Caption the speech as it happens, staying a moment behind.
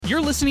You're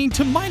listening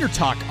to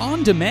MinerTalk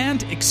on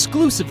demand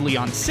exclusively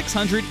on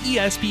 600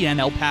 ESPN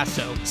El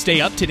Paso.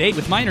 Stay up to date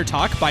with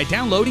MinerTalk by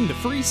downloading the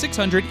free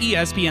 600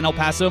 ESPN El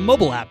Paso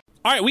mobile app.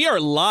 All right, we are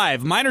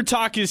live.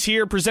 MinerTalk is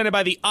here, presented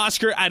by the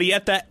Oscar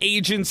Arieta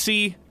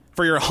Agency.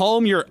 For your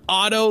home, your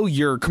auto,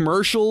 your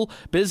commercial,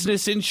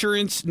 business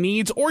insurance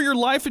needs, or your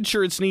life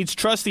insurance needs,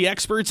 trust the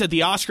experts at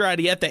the Oscar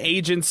Arieta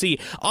Agency.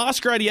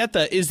 Oscar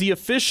Arieta is the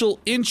official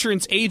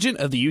insurance agent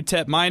of the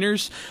UTEP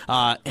Miners.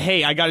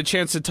 Hey, I got a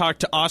chance to talk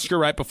to Oscar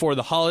right before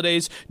the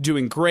holidays.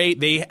 Doing great.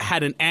 They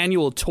had an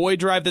annual toy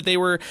drive that they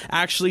were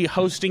actually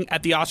hosting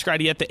at the Oscar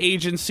Arieta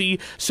Agency.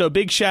 So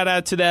big shout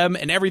out to them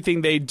and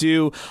everything they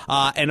do.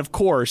 And of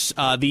course,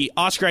 the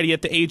Oscar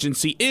Arieta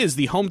Agency is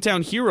the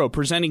hometown hero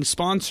presenting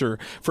sponsor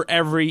for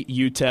every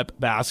UTEP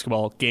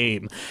basketball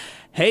game.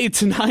 Hey,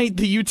 tonight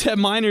the UTEP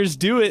Miners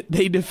do it.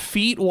 They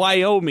defeat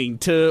Wyoming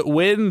to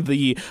win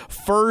the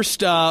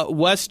first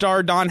West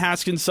Star Don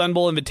Haskins Sun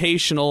Bowl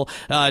Invitational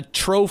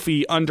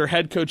trophy under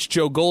head coach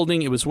Joe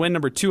Golding. It was win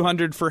number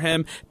 200 for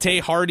him. Tay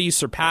Hardy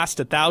surpassed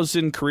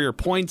 1,000 career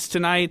points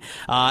tonight.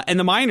 And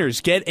the Miners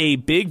get a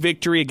big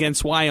victory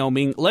against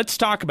Wyoming. Let's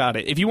talk about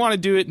it. If you want to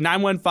do it,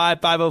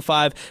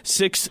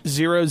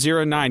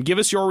 915-505-6009. Give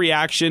us your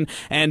reaction.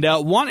 And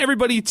want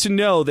everybody to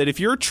know that if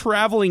you're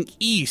traveling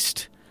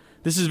east,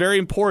 this is very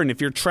important. If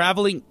you're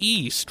traveling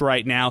east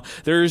right now,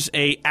 there's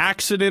a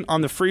accident on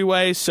the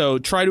freeway, so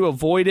try to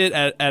avoid it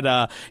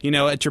at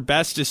your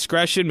best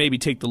discretion. Maybe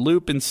take the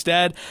loop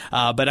instead.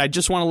 But I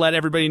just want to let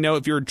everybody know,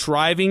 if you're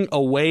driving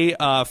away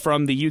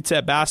from the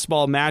UTEP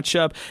basketball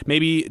matchup,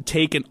 maybe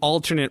take an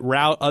alternate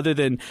route other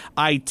than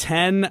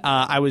I-10.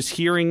 I was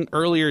hearing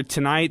earlier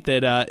tonight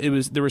that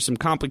there were some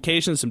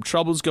complications, some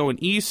troubles going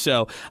east.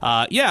 So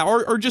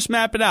or just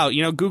map it out.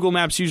 Google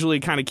Maps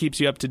usually kind of keeps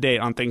you up to date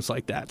on things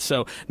like that.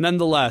 So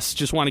nonetheless,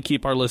 just want to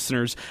keep our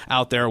listeners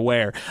out there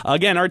aware.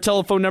 Again, our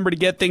telephone number to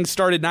get things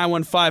started,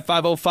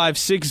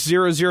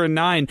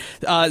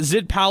 915-505-6009.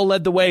 Zid Powell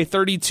led the way,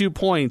 32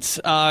 points.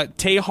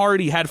 Tay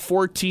Hardy had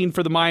 14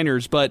 for the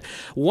Miners. But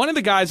one of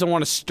the guys I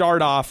want to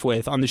start off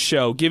with on the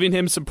show, giving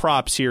him some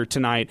props here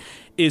tonight,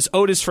 is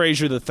Otis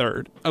Frazier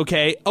III.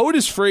 Okay,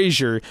 Otis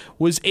Frazier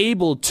was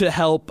able to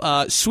help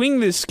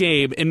swing this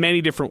game in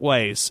many different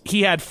ways.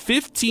 He had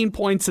 15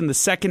 points in the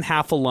second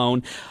half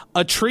alone,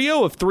 a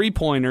trio of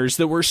three-pointers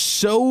that were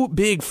so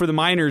big for the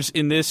Miners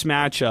in this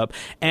matchup,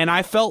 and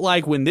I felt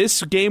like when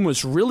this game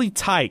was really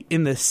tight,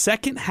 in the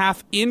second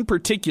half in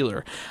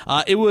particular,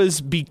 it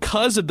was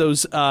because of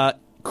those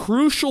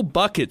crucial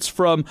buckets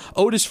from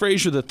Otis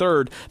Frazier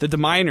III that the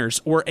Miners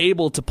were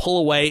able to pull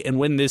away and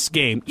win this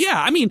game.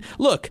 Yeah, I mean,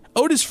 look,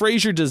 Otis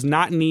Frazier does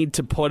not need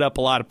to put up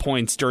a lot of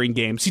points during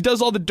games. He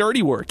does all the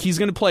dirty work. He's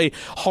going to play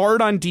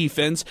hard on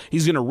defense.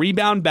 He's going to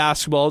rebound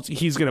basketballs.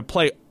 He's going to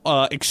play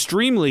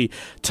extremely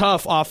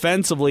tough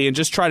offensively and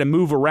just try to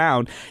move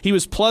around. He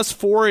was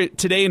 +4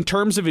 today in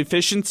terms of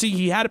efficiency.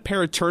 He had a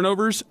pair of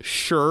turnovers,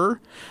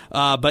 sure,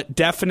 but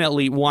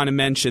definitely want to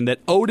mention that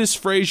Otis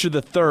Frazier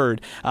III,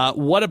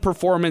 what a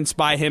performance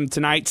by him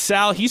tonight.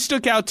 Sal, he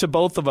stuck out to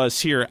both of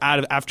us here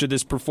after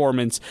this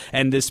performance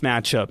and this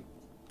matchup.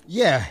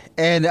 Yeah,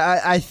 and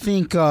I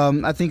think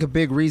a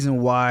big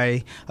reason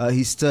why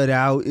he stood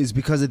out is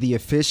because of the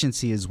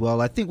efficiency as well.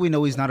 I think we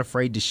know he's not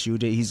afraid to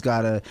shoot it. He's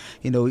got a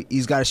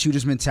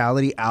shooter's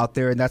mentality out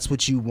there, and that's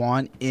what you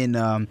want in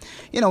an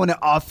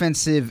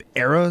offensive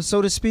era,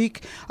 so to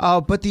speak.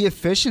 But the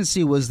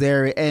efficiency was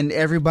there, and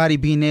everybody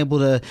being able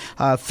to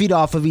feed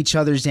off of each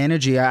other's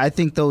energy. I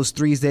think those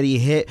threes that he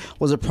hit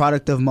was a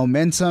product of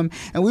momentum,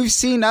 and we've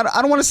seen, I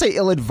don't want to say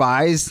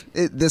ill-advised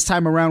this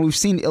time around. We've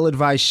seen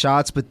ill-advised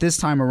shots, but this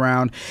time around,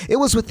 it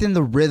was within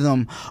the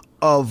rhythm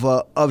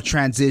of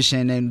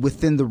transition and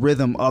within the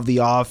rhythm of the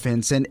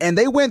offense. And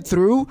they went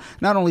through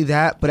not only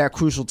that, but at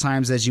crucial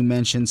times, as you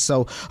mentioned.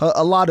 So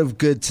a lot of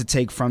good to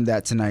take from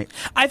that tonight.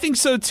 I think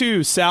so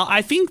too, Sal.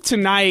 I think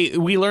tonight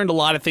we learned a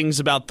lot of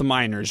things about the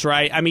Miners,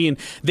 right? I mean,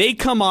 they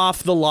come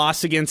off the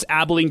loss against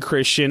Abilene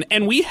Christian,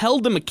 and we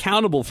held them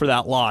accountable for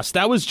that loss.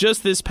 That was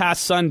just this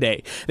past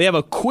Sunday. They have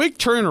a quick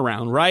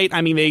turnaround, right?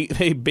 I mean,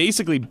 they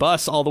basically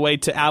bus all the way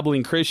to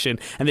Abilene Christian,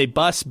 and they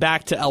bus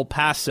back to El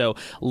Paso.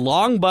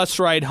 Long bus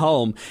ride home.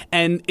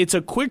 And it's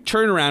a quick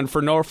turnaround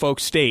for Norfolk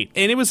State.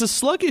 And it was a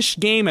sluggish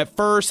game at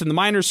first, and the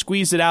Miners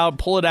squeezed it out,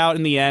 pull it out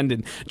in the end,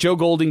 and Joe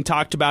Golding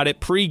talked about it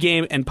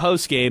pregame and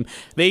postgame.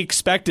 They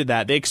expected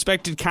that. They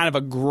expected kind of a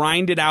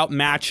grinded-out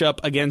matchup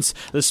against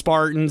the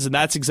Spartans, and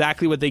that's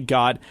exactly what they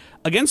got.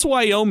 Against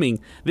Wyoming,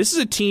 this is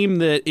a team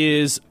that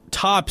is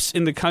tops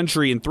in the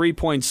country in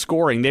three-point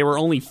scoring. They were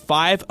only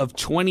 5 of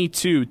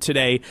 22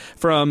 today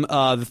from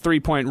the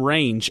three-point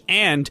range.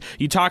 And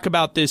you talk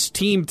about this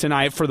team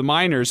tonight for the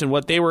Miners and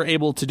what they were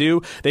able to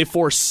do. They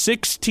forced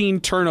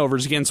 16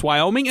 turnovers against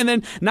Wyoming. And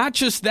then not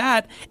just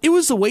that, it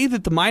was the way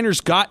that the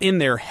Miners got in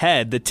their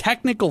head. The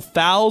technical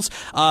fouls,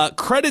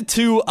 credit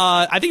to,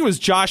 I think it was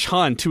Josh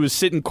Hunt, who was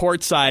sitting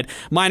courtside,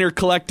 Miner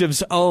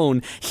Collective's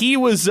own. He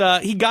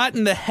got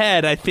in the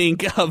head, I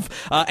think, of,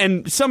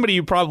 and somebody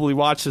who probably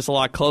watched this a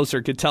lot closer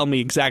closer could tell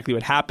me exactly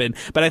what happened.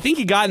 But I think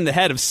he got in the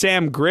head of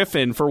Sam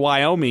Griffin for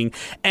Wyoming,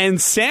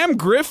 and Sam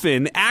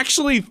Griffin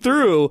actually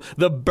threw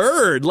the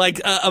bird,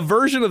 like a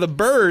version of the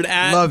bird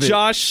at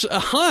Josh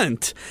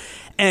Hunt.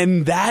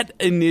 And that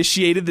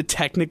initiated the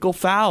technical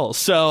foul.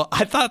 So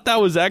I thought that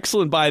was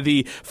excellent by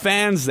the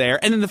fans there.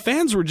 And then the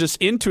fans were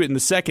just into it in the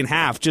second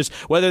half, just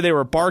whether they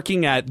were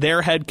barking at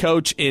their head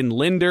coach in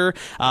Linder,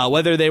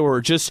 whether they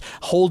were just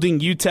holding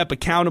UTEP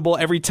accountable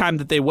every time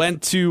that they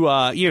went to,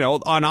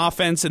 on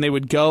offense and they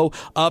would go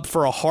up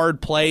for a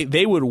hard play.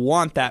 They would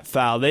want that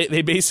foul.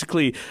 They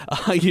basically,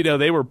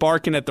 they were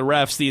barking at the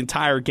refs the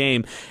entire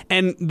game.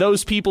 And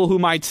those people who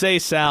might say,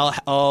 Sal,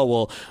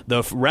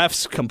 the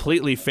refs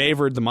completely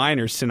favored the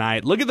Miners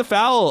tonight. Look at the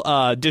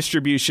foul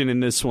distribution in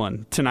this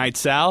one tonight,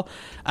 Sal.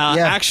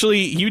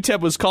 Actually,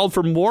 UTEP was called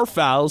for more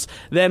fouls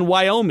than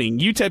Wyoming.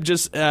 UTEP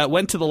just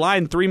went to the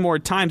line 3 more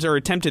times or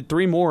attempted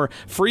 3 more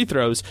free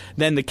throws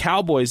than the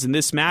Cowboys in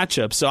this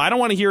matchup. So I don't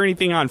want to hear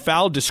anything on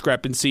foul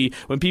discrepancy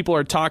when people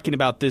are talking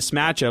about this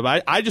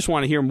matchup. I just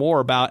want to hear more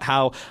about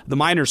how the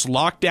Miners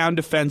locked down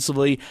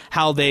defensively,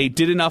 how they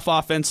did enough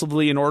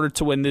offensively in order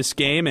to win this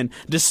game. And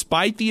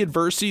despite the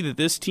adversity that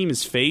this team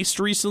has faced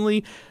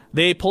recently,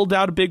 they pulled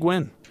out a big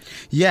win.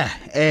 Yeah,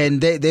 and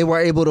they were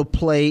able to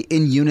play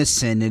in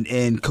unison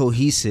and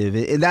cohesive,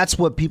 and that's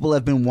what people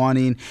have been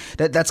wanting.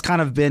 That's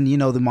kind of been,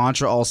 the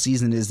mantra all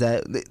season, is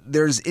that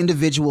there's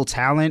individual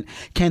talent.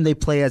 Can they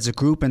play as a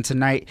group? And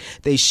tonight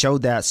they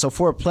showed that. So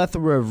for a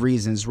plethora of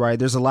reasons, right,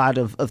 there's a lot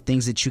of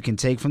things that you can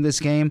take from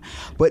this game,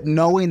 but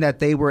knowing that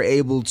they were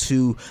able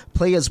to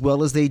play as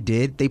well as they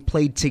did, they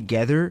played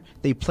together,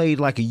 they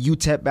played like a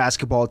UTEP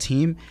basketball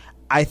team.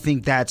 I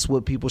think that's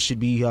what people should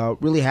be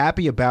really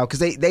happy about,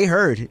 because they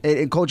heard,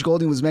 and Coach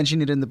Golding was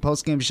mentioning it in the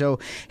postgame show.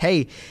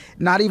 Hey,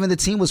 not even the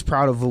team was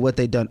proud of what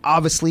they'd done.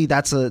 Obviously,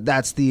 that's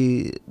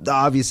the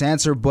obvious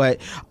answer,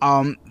 but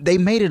they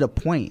made it a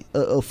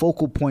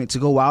focal point to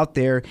go out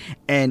there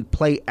and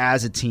play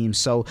as a team.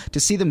 So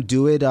to see them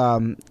do it,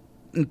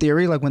 in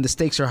theory, like when the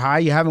stakes are high,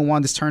 you haven't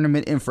won this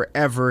tournament in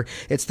forever.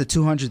 It's the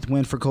 200th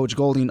win for Coach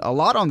Golding. A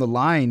lot on the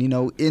line,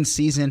 in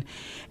season,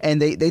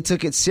 and they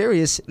took it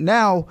serious.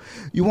 Now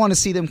you want to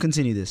see them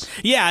continue this.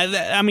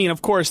 Yeah, I mean,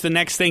 of course, the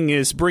next thing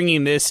is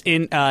bringing this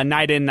in,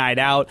 night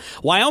out.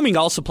 Wyoming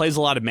also plays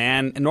a lot of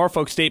man, and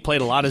Norfolk State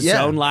played a lot of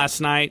zone last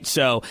night.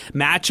 So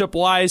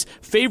matchup-wise,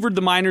 favored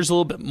the Miners a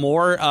little bit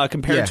more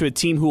compared to a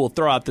team who will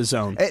throw out the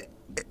zone.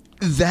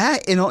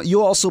 That, and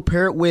you also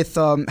pair it with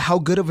how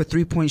good of a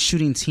 3-point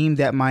shooting team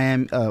that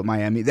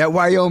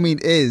Wyoming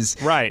is.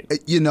 Right.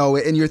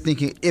 And you're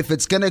thinking, if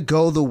it's going to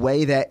go the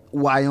way that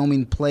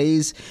Wyoming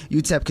plays,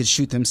 UTEP could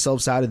shoot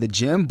themselves out of the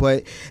gym.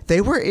 But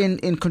they were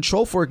in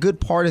control for a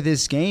good part of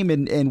this game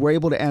and were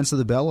able to answer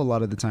the bell a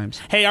lot of the times.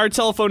 Hey, our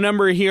telephone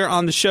number here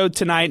on the show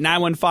tonight,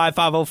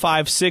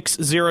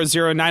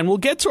 915-505-6009. We'll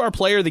get to our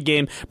player of the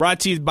game,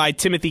 brought to you by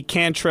Timothy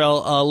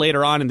Cantrell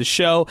later on in the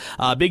show.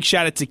 Big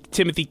shout out to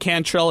Timothy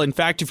Cantrell. In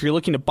fact, if you're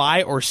looking to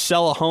buy or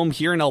sell a home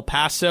here in El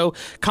Paso,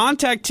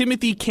 contact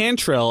Timothy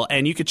Cantrell,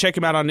 and you can check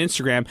him out on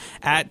Instagram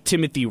at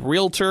Timothy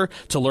Realtor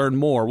to learn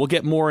more. We'll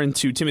get more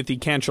into Timothy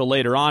Cantrell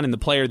later on in the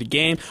player of the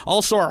game.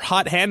 Also, our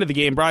hot hand of the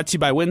game brought to you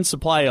by Wind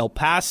Supply El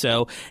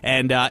Paso.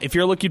 And if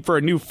you're looking for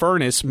a new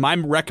furnace, my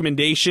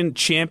recommendation,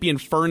 Champion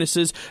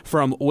Furnaces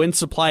from Wind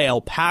Supply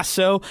El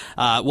Paso.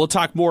 We'll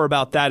talk more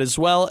about that as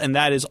well, and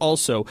that is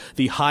also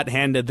the hot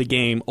hand of the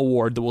game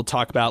award that we'll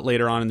talk about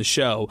later on in the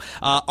show.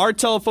 Our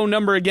telephone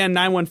number again,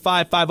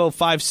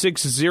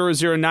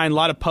 915-505-6009. A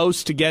lot of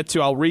posts to get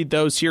to. I'll read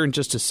those here in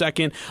just a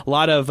second. A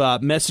lot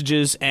of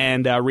messages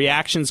and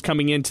reactions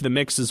coming into the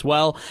mix as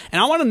well.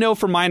 And I want to know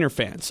from Miner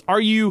fans,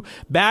 are you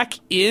back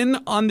in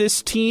on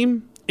this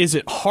team? Is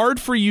it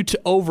hard for you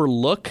to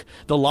overlook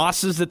the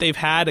losses that they've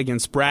had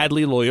against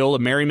Bradley, Loyola,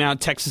 Marymount,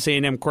 Texas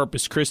A&M,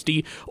 Corpus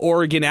Christi,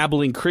 Oregon,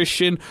 Abilene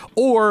Christian?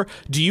 Or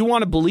do you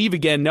want to believe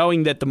again,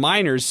 knowing that the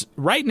Miners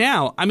right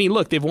now, I mean,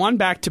 look, they've won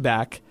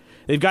back-to-back.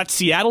 They've got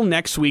Seattle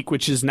next week,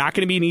 which is not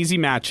going to be an easy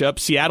matchup.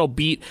 Seattle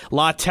beat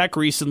La Tech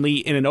recently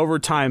in an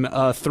overtime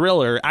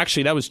thriller.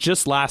 Actually, that was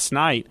just last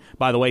night,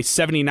 by the way,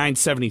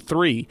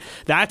 79-73.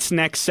 That's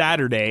next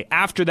Saturday.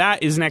 After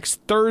that is next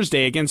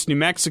Thursday against New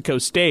Mexico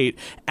State.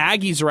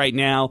 Aggies right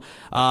now,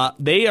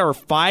 they are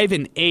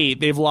 5-8.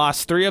 They've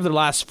lost 3 of their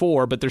last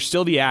 4, but they're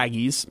still the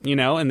Aggies,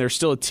 and they're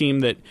still a team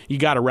that you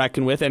got to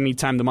reckon with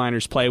anytime the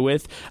Miners play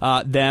with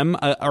them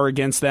or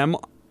against them.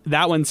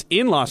 That one's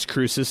in Las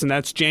Cruces, and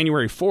that's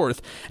January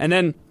 4th. And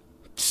then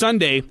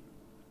Sunday,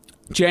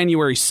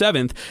 January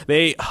 7th,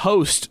 they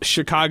host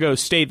Chicago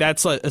State.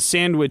 That's a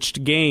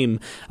sandwiched game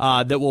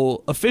that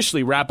will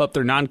officially wrap up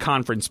their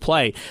non-conference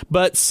play.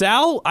 But,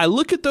 Sal, I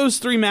look at those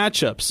 3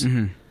 matchups.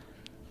 Mm-hmm.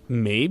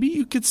 Maybe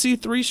you could see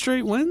 3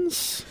 straight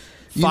wins?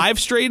 5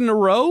 straight in a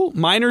row?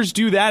 Miners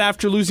do that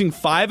after losing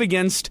 5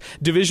 against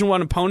Division I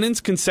opponents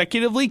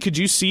consecutively. Could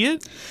you see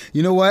it?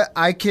 You know what?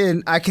 I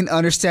can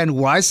understand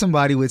why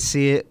somebody would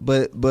see it,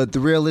 but the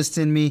realist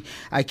in me,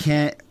 I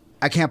can't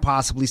I can't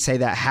possibly say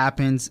that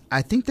happens.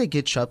 I think they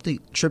get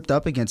tripped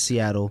up against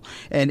Seattle,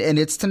 and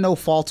it's to no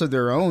fault of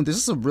their own. This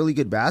is a really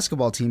good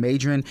basketball team,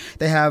 Adrian.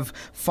 They have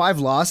 5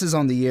 losses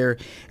on the year,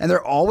 and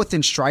they're all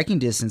within striking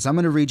distance. I'm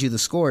going to read you the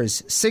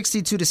scores.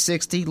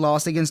 62-60,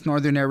 lost against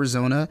Northern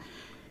Arizona.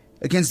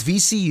 Against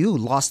VCU,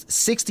 lost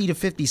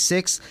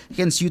 60-56.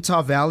 Against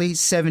Utah Valley,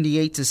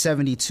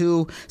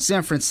 78-72.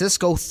 San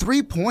Francisco,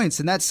 3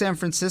 points, and that's San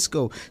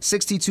Francisco,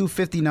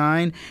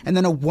 62-59. And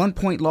then a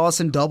 1-point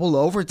loss in double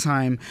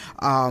overtime,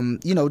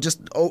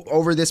 just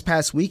over this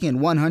past weekend,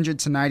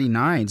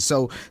 100-99.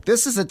 So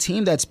this is a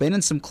team that's been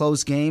in some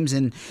close games,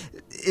 and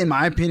in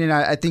my opinion,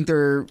 I think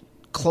they're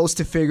close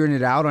to figuring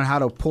it out on how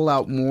to pull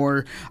out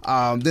more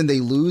than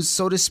they lose,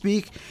 so to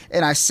speak.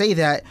 And I say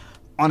that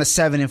on a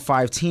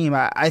 7-5 team.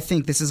 I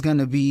think this is going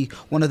to be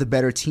one of the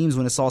better teams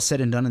when it's all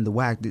said and done in the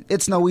WAC.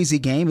 It's no easy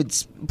game.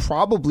 It's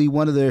probably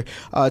one of the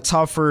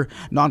tougher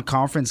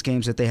non-conference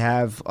games that they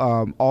have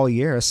all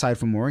year, aside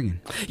from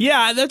Oregon.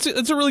 Yeah, that's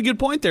a really good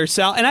point there,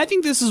 Sal. And I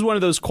think this is one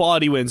of those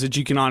quality wins that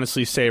you can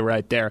honestly say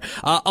right there.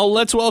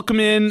 Let's welcome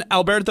in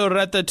Alberto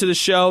Reta to the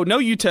show. No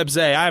UTEP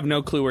Zay. I have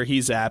no clue where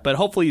he's at, but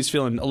hopefully he's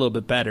feeling a little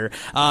bit better.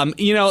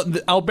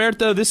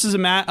 Alberto, this is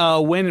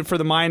a win for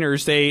the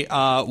Miners. They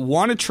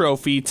won a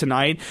trophy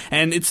tonight,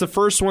 and it's the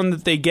first one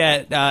that they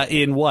get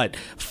in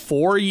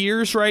 4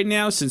 years right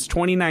now, since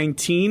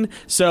 2019.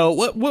 So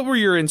what were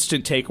your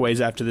instant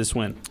takeaways after this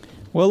win?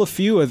 Well,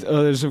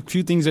 there's a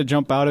few things that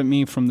jump out at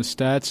me from the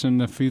stats,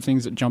 and a few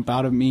things that jump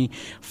out at me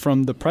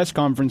from the press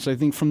conference. I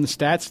think from the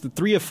stats, the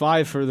 3 of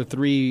 5 for the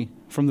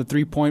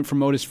 3-point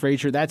from Otis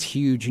Frazier, that's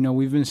huge.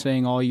 We've been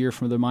saying all year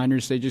from the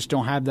Miners, they just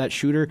don't have that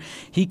shooter.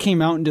 He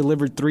came out and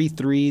delivered 3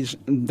 threes.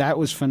 That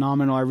was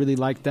phenomenal. I really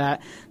liked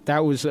that.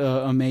 That was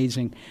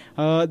amazing.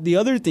 The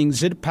other thing,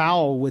 Zid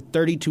Powell with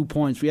 32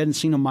 points. We hadn't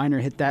seen a Miner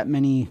hit that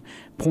many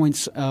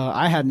points.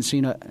 I hadn't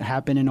seen it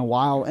happen in a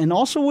while. And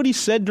also what he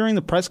said during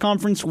the press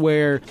conference,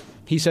 where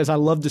he says, I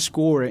love to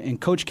score.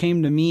 And Coach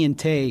came to me and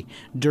Tay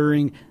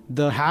during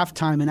the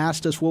halftime and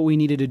asked us what we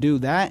needed to do.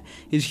 That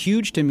is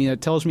huge to me.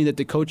 That tells me that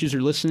the coaches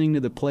are listening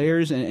to the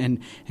players and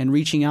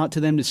reaching out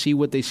to them to see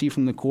what they see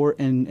from the court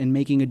and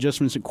making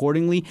adjustments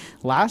accordingly.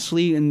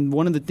 Lastly, and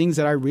one of the things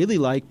that I really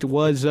liked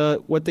was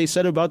what they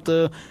said about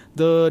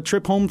the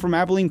trip home from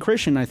Abilene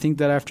Christian. I think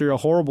that after a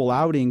horrible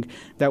outing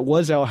that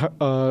was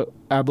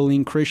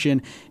Abilene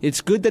Christian,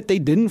 it's good that they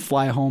didn't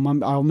fly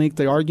home. I'll make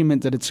the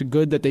argument that it's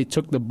good that they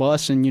took the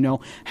bus and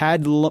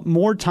had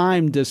more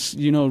time to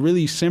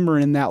really simmer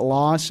in that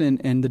loss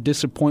and the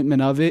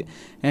disappointment of it,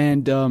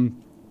 and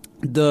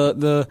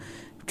the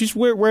just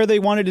where they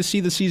wanted to see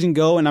the season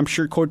go. And I'm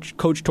sure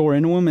Coach tore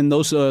into them, and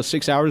those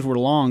 6 hours were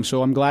long.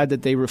 So I'm glad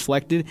that they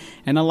reflected,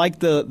 and I like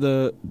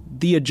the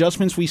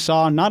adjustments we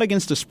saw, not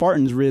against the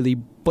Spartans really,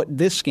 but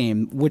this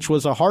game, which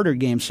was a harder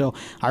game. So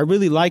I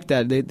really like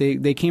that.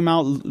 They came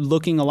out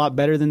looking a lot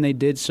better than they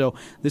did. So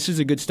this is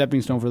a good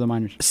stepping stone for the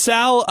Miners.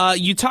 Sal,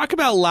 you talk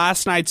about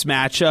last night's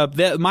matchup.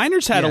 The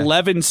Miners had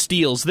 11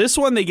 steals. This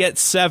one, they get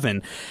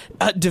 7.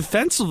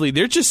 Defensively,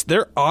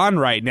 they're on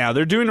right now.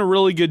 They're doing a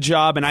really good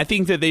job, and I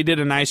think that they did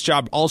a nice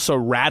job also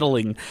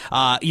rattling,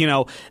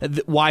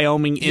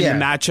 Wyoming in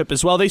the matchup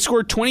as well. They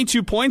scored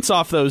 22 points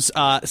off those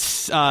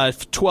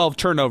 12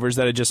 turnovers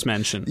that I just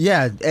mentioned.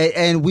 Yeah,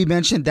 and we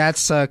mentioned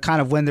that's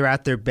kind of when they're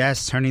at their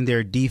best, turning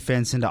their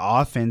defense into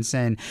offense,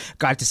 and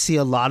got to see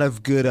a lot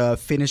of good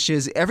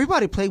finishes.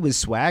 Everybody played with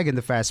swag in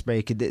the fast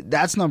break.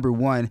 That's number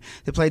one.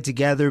 They played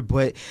together,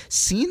 but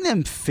seeing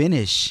them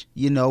finish,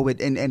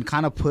 and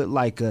kind of put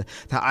like the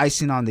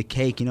icing on the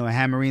cake,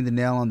 hammering the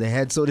nail on the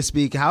head, so to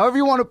speak, however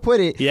you want to put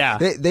it. Yeah.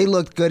 They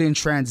looked good in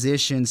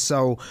transition.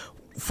 So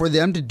for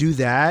them to do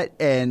that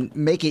and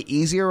make it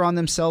easier on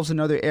themselves in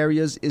other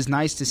areas is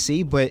nice to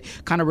see, but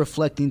kind of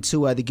reflecting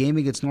to the game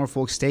against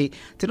Norfolk State,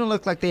 didn't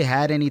look like they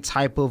had any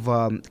type of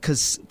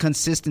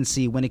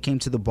consistency when it came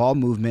to the ball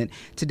movement.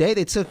 Today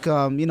they took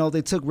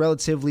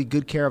relatively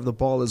good care of the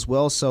ball as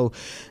well. So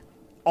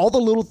all the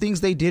little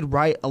things they did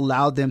right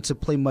allowed them to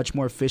play much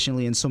more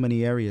efficiently in so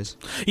many areas.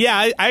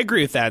 Yeah, I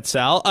agree with that,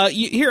 Sal.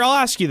 Here, I'll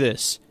ask you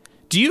this.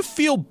 Do you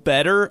feel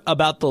better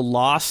about the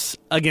loss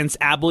against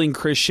Abilene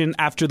Christian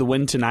after the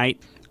win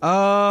tonight?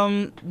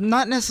 Not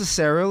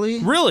necessarily.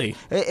 Really?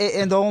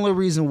 And the only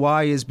reason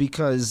why is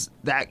because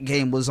that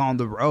game was on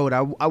the road.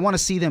 I want to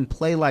see them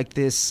play like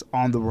this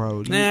on the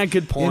road.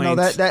 Good point.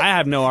 I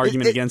have no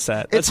argument against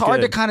that. It's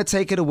hard to kind of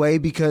take it away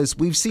because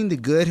we've seen the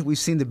good, we've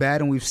seen the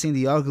bad, and we've seen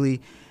the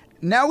ugly.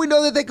 Now we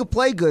know that they could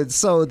play good,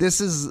 so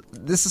this is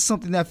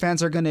something that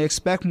fans are going to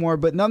expect more.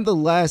 But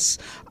nonetheless,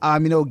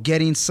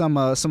 getting some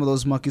of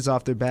those monkeys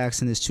off their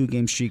backs in this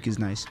 2-game streak is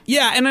nice.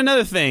 Yeah, and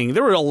another thing,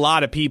 there were a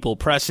lot of people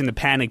pressing the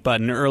panic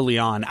button early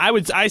on.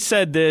 I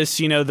said this,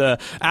 the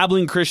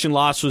Abilene Christian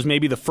loss was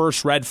maybe the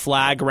first red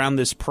flag around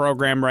this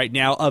program right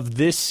now of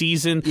this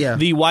season. Yeah.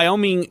 The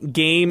Wyoming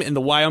game and the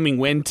Wyoming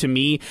win, to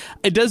me,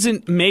 it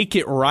doesn't make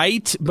it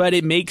right, but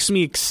it makes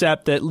me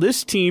accept that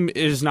this team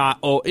is not,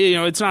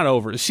 it's not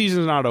over. The season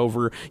season's not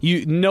over.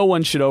 No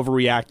one should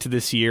overreact to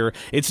this year.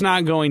 It's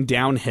not going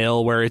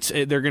downhill where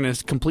they're going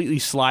to completely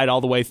slide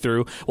all the way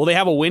through. Will they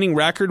have a winning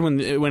record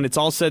when it's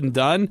all said and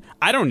done?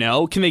 I don't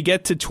know. Can they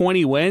get to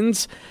 20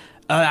 wins?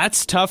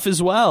 That's tough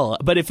as well.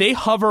 But if they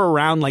hover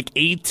around like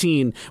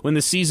 18 when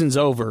the season's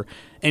over,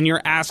 and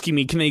you're asking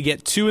me, can they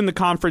get 2 in the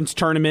conference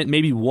tournament,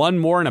 maybe 1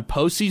 more in a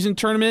postseason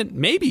tournament?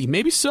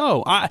 Maybe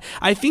so.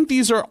 I think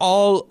these are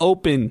all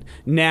open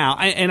now,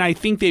 and I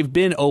think they've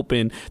been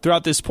open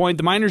throughout this point.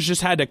 The Miners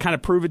just had to kind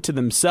of prove it to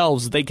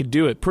themselves that they could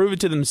do it. Prove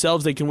it to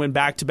themselves they can win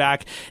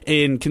back-to-back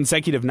in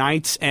consecutive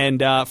nights.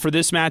 And for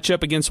this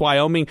matchup against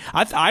Wyoming,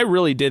 I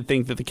really did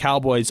think that the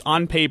Cowboys,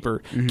 on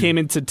paper, came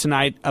into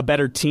tonight a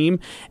better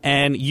team,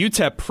 and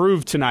UTEP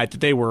proved tonight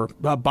that they were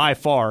by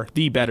far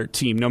the better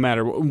team, no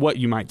matter what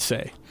you might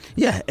say.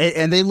 Yeah,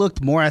 and they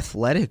looked more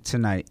athletic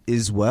tonight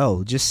as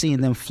well. Just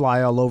seeing them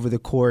fly all over the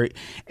court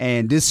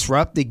and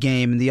disrupt the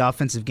game and the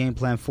offensive game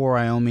plan for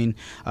Wyoming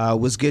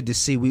was good to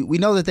see. We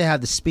know that they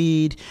have the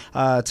speed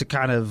to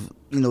kind of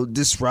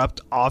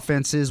disrupt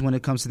offenses when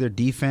it comes to their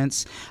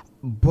defense,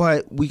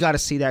 but we got to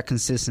see that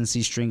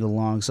consistency string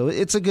along. So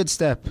it's a good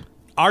step.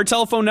 Our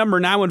telephone number,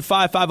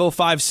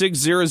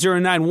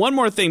 915-505-6009. One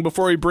more thing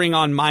before we bring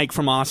on Mike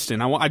from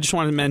Austin. I just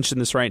want to mention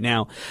this right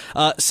now.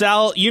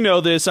 Sal, you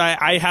know this.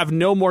 I have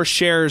no more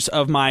shares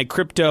of my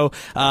crypto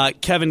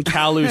Kevin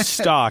Kalu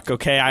stock,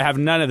 okay? I have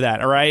none of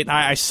that, all right?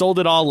 I sold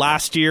it all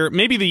last year,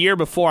 maybe the year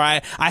before.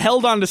 I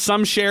held on to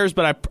some shares,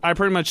 but I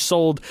pretty much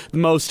sold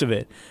most of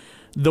it.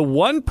 The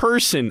one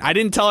person, I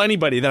didn't tell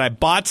anybody that I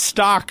bought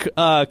stock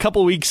a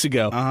couple weeks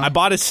ago. I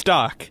bought his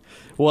stock,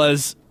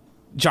 was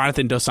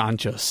Jonathan Dos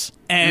Anjos.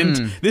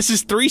 And this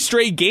is 3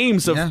 straight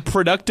games of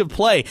productive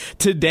play.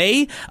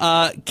 Today,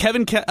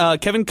 Kevin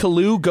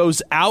Kalu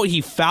goes out. He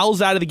fouls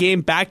out of the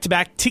game,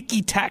 back-to-back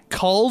ticky-tack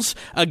calls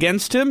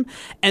against him.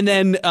 And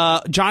then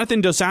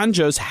Jonathan Dos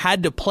Anjos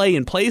had to play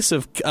in place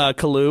of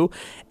Kalu.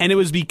 And it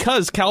was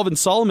because Calvin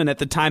Solomon at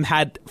the time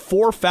had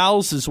 4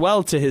 fouls as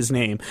well to his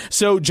name.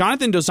 So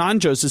Jonathan Dos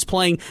Anjos is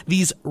playing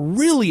these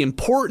really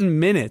important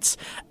minutes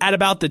at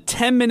about the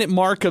 10-minute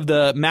mark of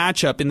the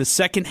matchup in the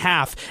second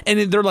half.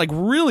 And they're like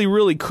really,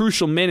 really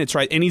crucial minutes,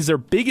 right? And he's their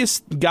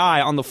biggest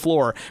guy on the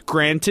floor.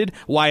 Granted,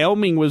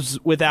 Wyoming was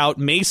without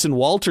Mason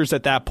Walters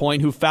at that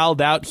point, who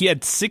fouled out. He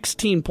had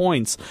 16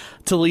 points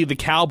to lead the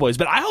Cowboys.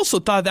 But I also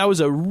thought that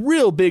was a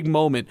real big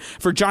moment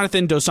for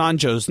Jonathan Dos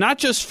Anjos, not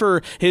just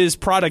for his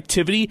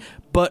productivity,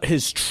 but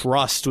his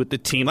trust with the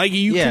team. Like,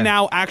 you can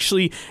now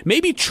actually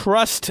maybe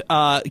trust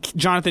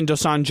Jonathan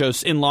Dos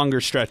Anjos in longer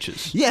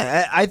stretches.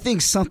 Yeah, I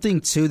think something,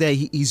 too, that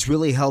he's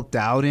really helped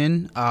out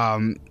in,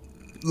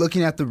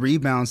 looking at the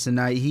rebounds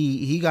tonight,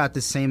 he got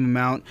the same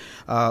amount,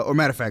 or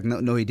matter of fact,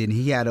 no, he didn't.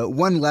 He had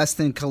 1 less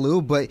than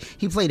Kalu, but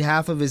he played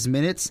half of his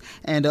minutes,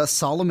 and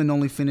Solomon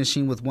only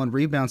finishing with 1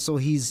 rebound. So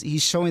he's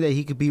showing that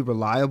he could be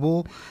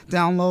reliable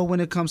down low when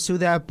it comes to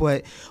that.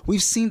 But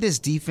we've seen this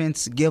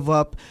defense give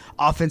up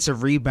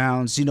offensive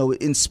rebounds,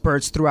 in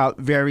spurts throughout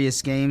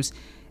various games.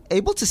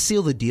 Able to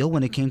seal the deal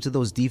when it came to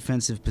those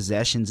defensive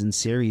possessions and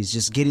series,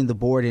 just getting the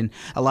board and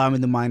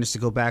allowing the Miners to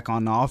go back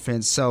on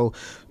offense. So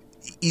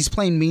he's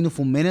playing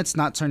meaningful minutes,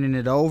 not turning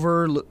it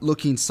over,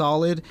 looking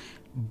solid,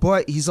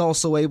 but he's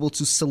also able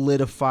to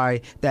solidify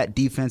that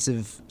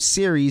defensive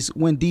series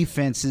when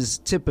defense is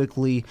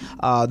typically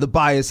the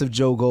bias of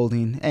Joe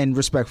Golding, and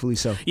respectfully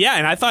so. Yeah,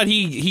 and I thought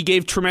he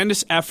gave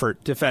tremendous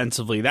effort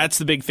defensively. That's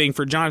the big thing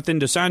for Jonathan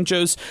Dos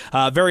Anjos.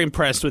 Very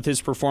impressed with his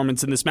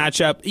performance in this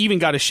matchup. Even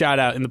got a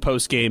shout-out in the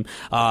post-game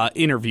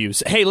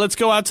interviews. Hey, let's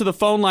go out to the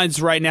phone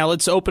lines right now.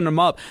 Let's open them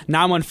up.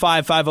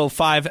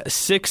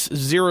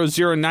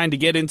 915-505-6009 to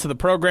get into the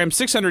program.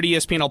 600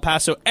 ESPN El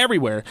Paso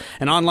everywhere,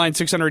 and online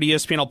 600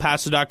 ESPN El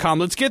Paso.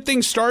 Let's get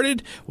things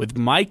started with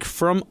Mike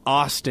from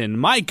Austin.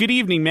 Mike, good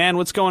evening, man.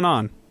 What's going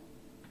on?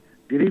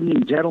 Good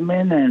evening,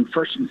 gentlemen, and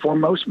first and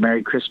foremost,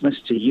 Merry Christmas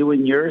to you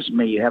and yours.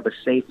 May you have a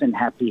safe and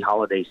happy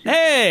holiday season.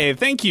 Hey,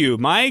 thank you,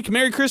 Mike.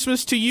 Merry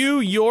Christmas to you,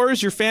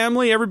 yours, your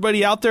family,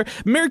 everybody out there.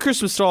 Merry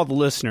Christmas to all the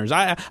listeners.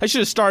 I should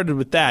have started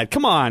with that.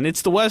 Come on,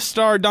 it's the West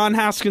Star Don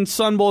Haskins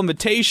Sun Bowl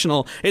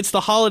Invitational. It's the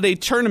holiday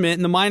tournament,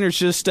 and the Miners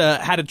just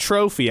had a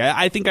trophy.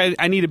 I think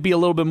I need to be a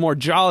little bit more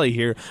jolly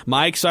here,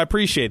 Mike, so I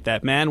appreciate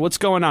that, man. What's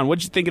going on?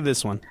 What'd you think of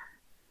this one?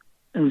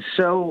 And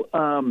so,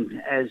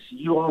 as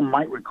you all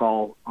might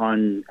recall,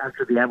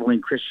 after the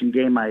Abilene Christian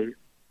game, I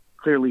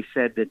clearly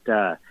said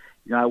that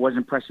I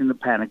wasn't pressing the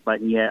panic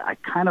button yet. I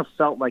kind of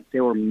felt like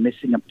they were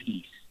missing a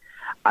piece.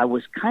 I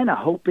was kind of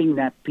hoping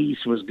that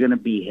piece was going to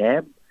be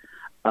Heb,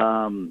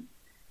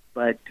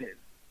 but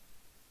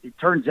it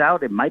turns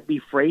out it might be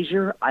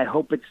Frazier. I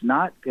hope it's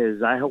not,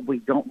 because I hope we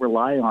don't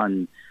rely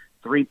on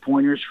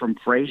 3-pointers from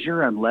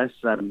Frazier unless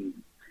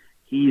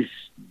he's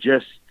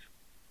just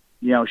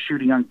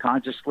shooting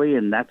unconsciously,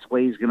 and that's the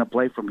way he's going to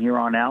play from here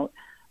on out.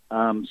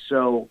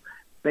 So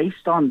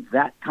based on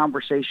that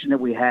conversation that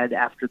we had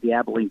after the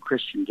Abilene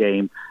Christian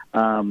game,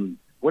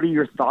 what are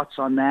your thoughts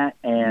on that?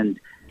 And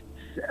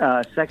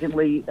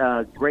secondly,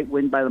 great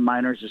win by the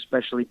Miners,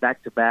 especially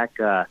back-to-back.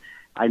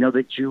 I know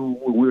that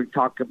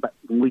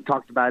when we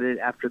talked about it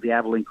after the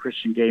Abilene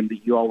Christian game, that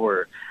you all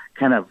were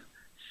kind of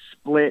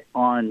split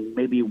on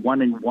maybe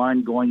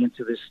 1-1 going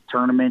into this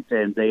tournament,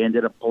 and they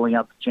ended up pulling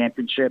out the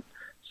championship.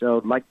 So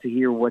I'd like to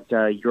hear what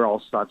your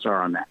all's thoughts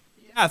are on that.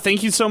 Yeah,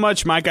 thank you so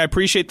much, Mike. I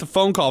appreciate the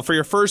phone call. For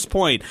your first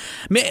point,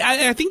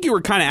 I think you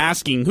were kind of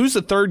asking, who's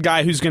the third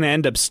guy who's going to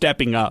end up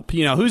stepping up?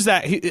 You know, who's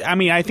that? I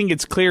mean, I think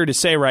it's clear to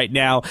say right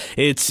now,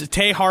 it's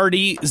Tay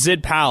Hardy,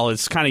 Zid Powell.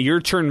 It's kind of your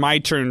turn, my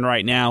turn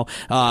right now.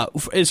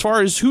 As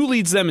far as who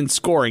leads them in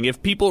scoring,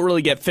 if people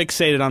really get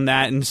fixated on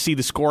that and see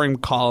the scoring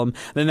column,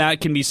 then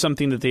that can be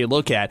something that they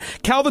look at.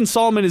 Calvin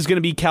Solomon is going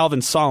to be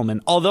Calvin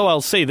Solomon. Although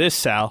I'll say this,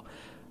 Sal,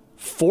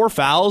 4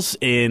 fouls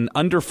in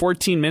under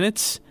 14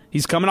 minutes.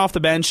 He's coming off the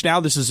bench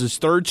now. This is his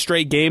third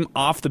straight game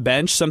off the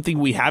bench, something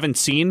we haven't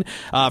seen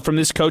from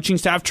this coaching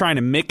staff, trying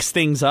to mix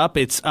things up.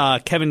 It's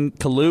Kevin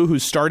Kalu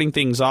who's starting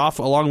things off,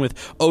 along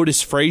with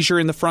Otis Frazier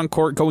in the front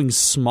court, going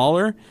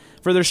smaller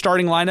for their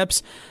starting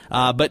lineups,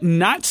 but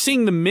not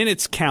seeing the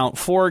minutes count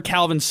for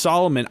Calvin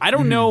Solomon. I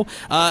don't know,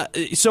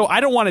 so I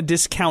don't want to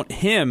discount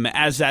him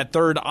as that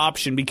third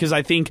option, because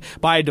I think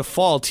by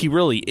default he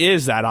really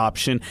is that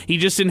option. He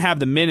just didn't have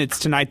the minutes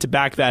tonight to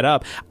back that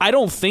up. I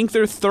don't think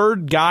their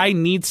third guy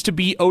needs to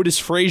be Otis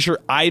Frazier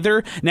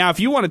either. Now, if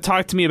you want to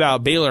talk to me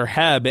about Baylor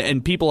Hebb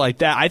and people like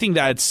that, I think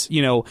that's,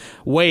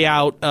 way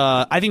out.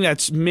 I think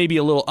that's maybe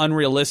a little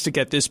unrealistic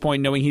at this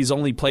point, knowing he's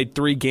only played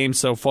 3 games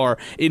so far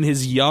in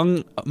his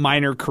young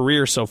minor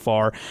career so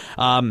far.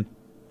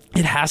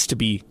 It has to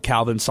be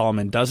Calvin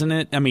Solomon, doesn't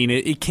it? I mean,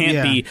 it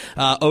can't be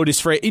Otis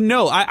Frazier.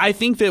 No, I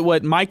think that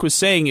what Mike was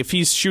saying, if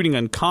he's shooting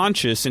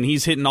unconscious and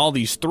he's hitting all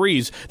these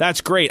threes,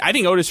 that's great. I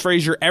think Otis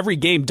Frazier every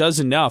game does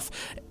enough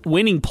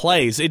winning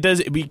plays. It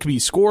could be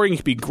scoring, it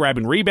could be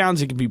grabbing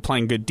rebounds, it could be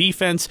playing good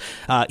defense.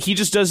 He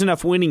just does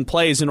enough winning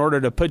plays in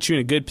order to put you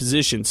in a good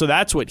position. So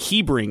that's what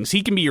he brings.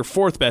 He can be your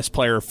 4th best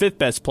player, 5th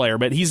best player,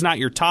 but he's not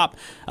your top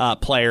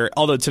player,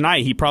 although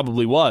tonight he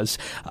probably was.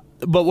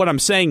 But what I'm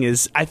saying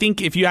is, I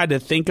think if you had to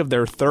think of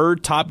their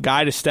third top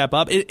guy to step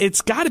up, it's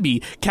got to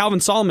be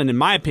Calvin Solomon, in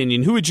my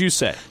opinion. Who would you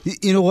say?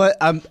 You know what?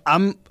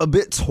 I'm a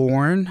bit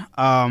torn.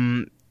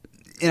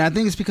 And I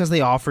think it's because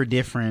they offer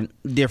different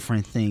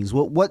things.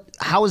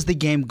 How is the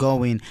game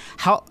going?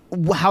 How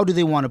do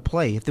they want to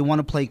play? If they want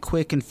to play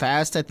quick and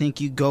fast, I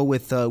think you go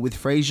with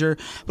Frazier.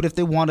 But if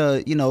they want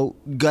to,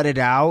 gut it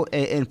out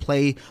and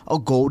play a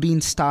Golding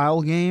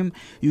style game,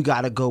 you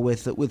got to go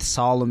with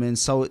Solomon.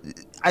 So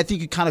I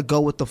think you kind of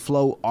go with the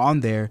flow on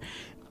there.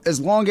 As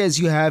long as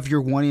you have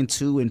your 1 and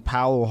 2 in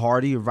Powell or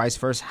Hardy or vice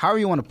versa, however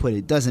you want to put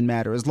it, doesn't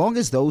matter. As long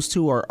as those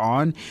two are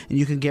on and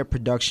you can get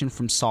production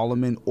from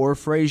Solomon or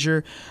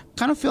Frazier,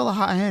 kind of feel the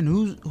hot hand.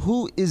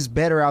 Who is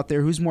better out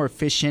there? Who's more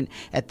efficient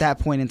at that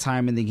point in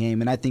time in the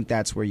game? And I think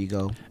that's where you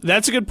go.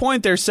 That's a good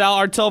point there, Sal.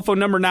 Our telephone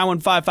number,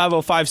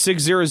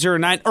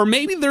 915-505-6009. Or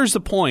maybe there's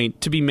a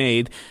point to be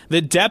made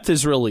that depth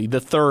is really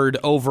the third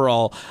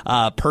overall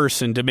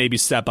person to maybe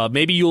step up.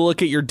 Maybe you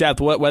look at your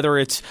depth, whether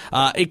it's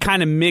it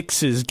kind of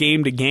mixes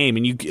game to game,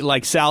 and you,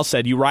 like Sal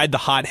said, you ride the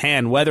hot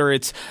hand, whether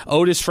it's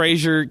Otis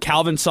Frazier,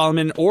 Calvin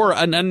Solomon, or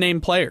an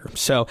unnamed player.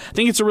 So I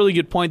think it's a really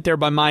good point there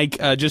by Mike,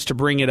 just to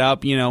bring it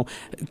up. A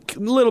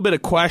little bit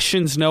of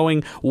questions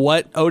knowing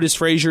what Otis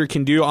Frazier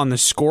can do on the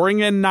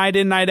scoring end, night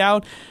in, night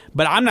out.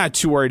 But I'm not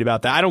too worried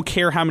about that. I don't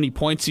care how many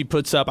points he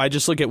puts up. I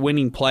just look at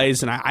winning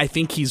plays, and I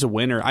think he's a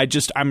winner.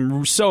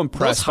 I'm so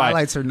impressed. Those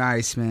highlights are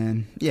nice,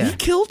 man. Yeah, he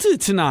killed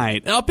it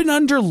tonight. Up and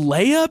under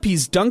layup.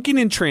 He's dunking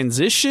in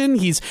transition.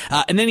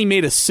 And then he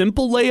made a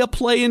simple layup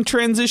play in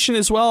transition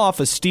as well off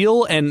a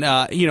steal. And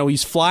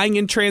he's flying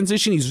in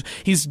transition.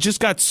 He's just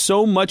got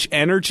so much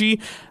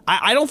energy.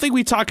 I don't think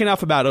we talk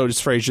enough about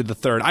Otis Frazier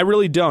III. I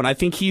really don't. I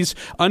think he's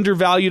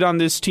undervalued on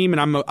this team, and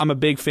I'm a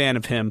big fan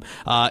of him.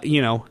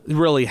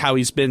 Really how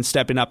he's been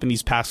stepping up in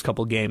these past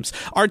couple games.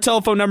 Our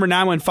telephone number,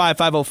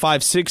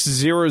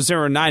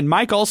 915-505-6009.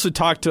 Mike also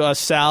talked to us,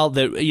 Sal,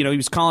 that he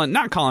was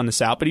not calling us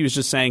out, but he was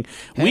just saying,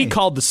 we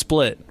called the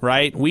split,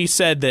 right? We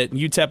said that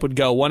UTEP would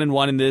go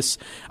 1-1 in this.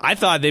 I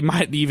thought they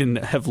might even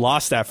have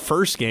lost that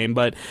first game,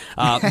 but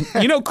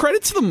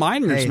credit to the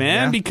Miners,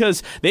 man,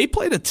 because they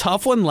played a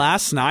tough one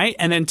last night,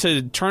 and then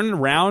to turn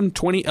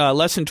around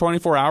less than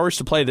 24 hours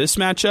to play this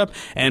matchup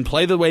and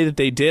play the way that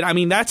they did. I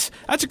mean, that's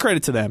a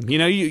credit to them.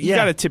 You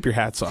got to tip your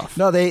hats off.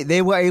 No,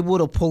 they were able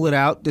to pull it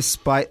out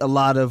despite a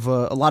lot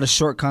of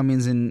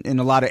shortcomings in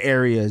a lot of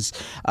areas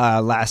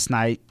last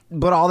night.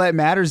 But all that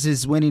matters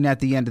is winning at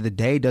the end of the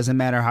day. Doesn't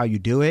matter how you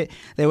do it.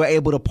 They were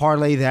able to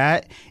parlay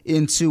that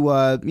into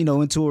a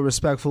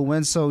respectful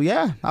win. So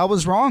yeah, I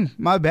was wrong.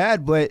 My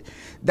bad. But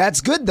that's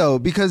good though,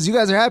 because you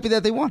guys are happy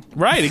that they won.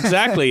 Right,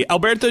 exactly.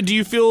 Alberto, do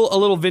you feel a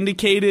little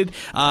vindicated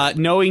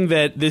knowing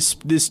that this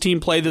team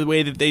played the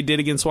way that they did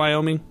against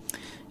Wyoming?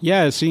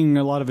 Yeah, seeing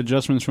a lot of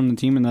adjustments from the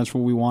team, and that's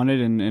what we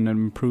wanted, and an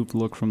improved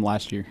look from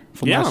last year,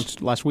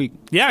 last week.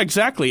 Yeah,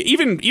 exactly.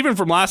 Even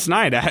from last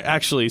night,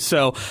 actually.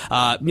 So,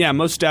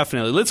 most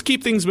definitely. Let's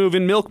keep things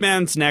moving.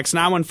 Milkman's next,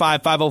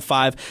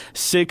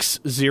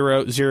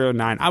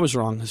 915-505-6009. I was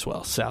wrong as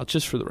well, Sal,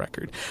 just for the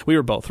record. We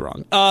were both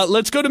wrong.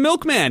 Let's go to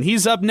Milkman.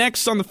 He's up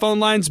next on the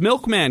phone lines.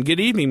 Milkman, good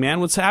evening, man.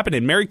 What's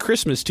happening? Merry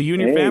Christmas to you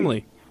and your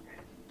family.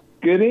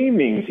 Good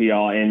evening to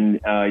y'all,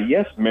 and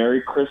yes,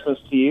 Merry Christmas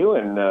to you,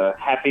 and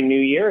Happy New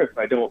Year if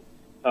I don't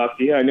talk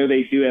to you. I know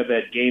they do have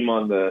that game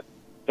on the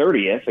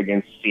 30th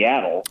against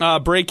Seattle.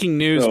 Breaking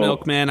news,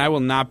 Milkman, I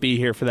will not be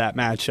here for that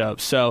matchup,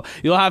 so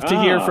you'll have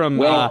to hear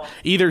from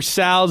either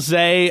Sal,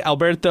 Zay,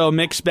 Alberto,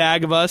 mixed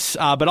bag of us,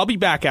 but I'll be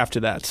back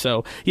after that,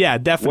 so yeah,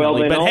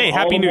 definitely. But hey,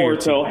 Happy New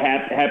Year. So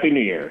Happy New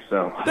Year.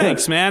 So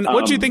thanks, man.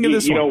 What do you think of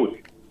this one?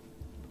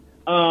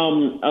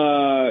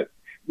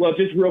 Well,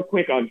 just real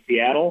quick on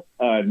Seattle,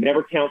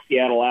 never count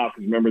Seattle out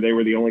because remember they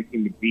were the only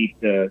team to beat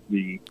the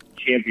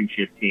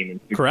championship team in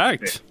 66.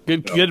 Correct.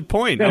 Good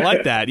point. I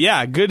like that.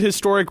 Yeah, good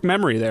historic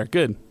memory there.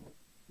 Good.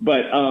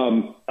 But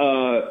I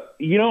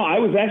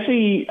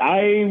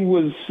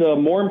was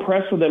more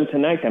impressed with them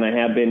tonight than I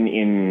have been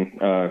in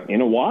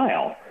a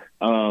while.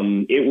 They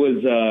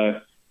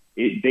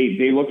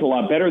looked a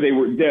lot better. They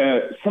were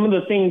some of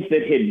the things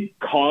that had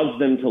caused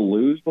them to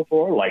lose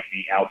before, like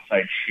the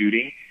outside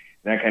shooting.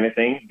 That kind of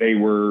thing, they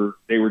were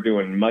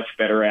doing much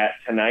better at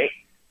tonight.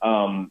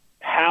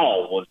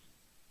 Powell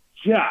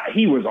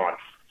he was on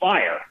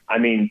fire. I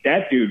mean,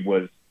 that dude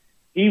was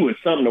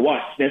something to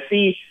watch. Now,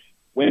 see,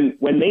 when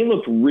they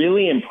looked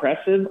really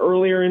impressive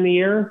earlier in the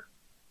year,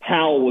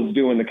 Powell was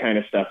doing the kind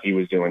of stuff he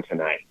was doing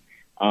tonight.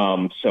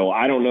 So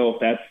I don't know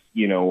if that's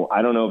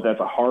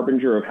a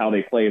harbinger of how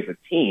they play as a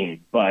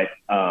team, but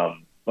the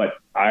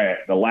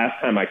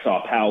last time I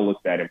saw Powell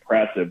look that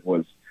impressive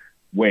was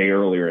way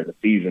earlier in the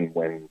season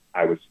when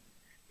I was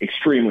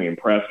extremely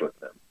impressed with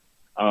them.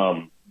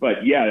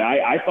 But yeah,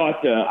 I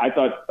thought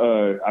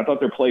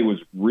their play was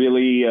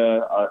really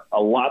a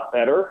lot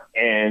better,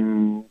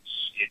 and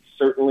it's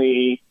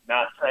certainly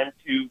not time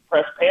to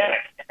press panic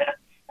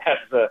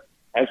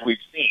as we've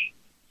seen.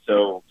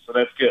 So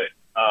that's good.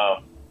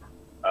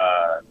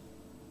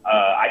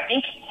 I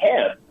think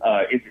Heb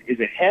is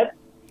it Heb?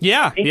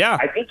 Yeah,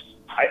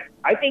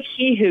 I think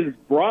he has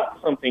brought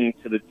something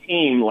to the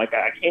team. Like,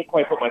 I can't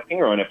quite put my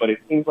finger on it, but it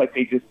seems like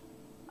they just,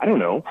 I don't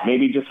know,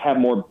 maybe just have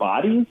more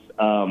bodies.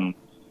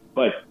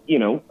 But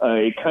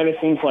it kind of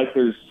seems like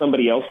there's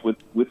somebody else with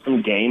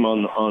some game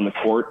on the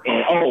court.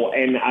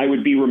 And I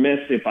would be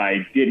remiss if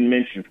I didn't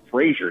mention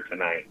Frazier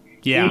tonight.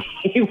 Yeah,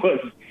 he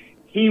was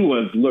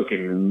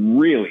looking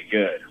really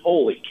good.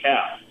 Holy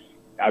cow!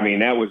 I mean,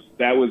 that was.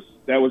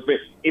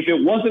 If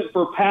it wasn't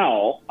for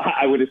Powell,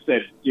 I would have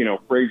said,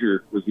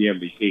 Frazier was the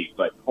MVP.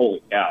 But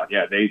holy cow,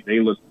 yeah, they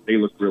looked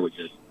really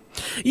good.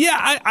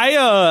 Yeah,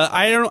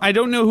 I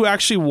don't know who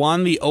actually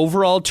won the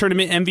overall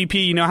tournament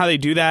MVP. You know how they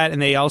do that,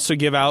 and they also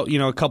give out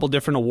a couple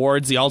different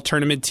awards. The all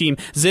tournament team,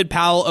 Zid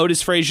Powell,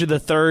 Otis Frazier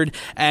III,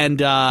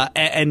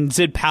 and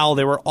Zid Powell.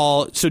 They were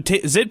all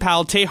Zid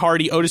Powell, Tay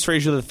Hardy, Otis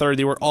Frazier III.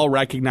 They were all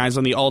recognized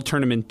on the all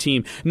tournament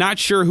team. Not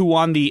sure who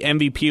won the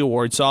MVP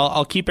award, so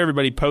I'll keep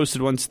everybody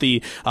posted once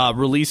the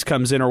release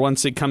comes in or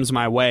once it comes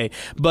my way.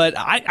 But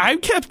I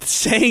kept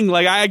saying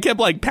I kept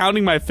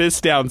pounding my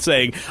fist down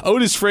saying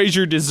Otis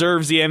Frazier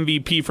deserves the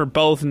MVP for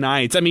both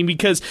nights. I mean,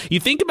 because you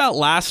think about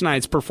last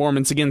night's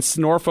performance against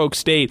Norfolk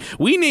State,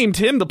 we named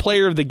him the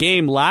player of the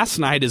game last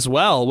night as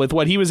well with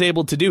what he was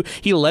able to do.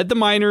 He led the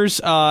Miners,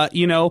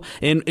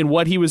 in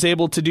what he was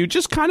able to do,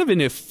 just kind of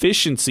an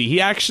efficiency. He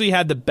actually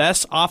had the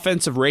best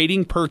offensive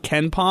rating per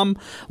KenPom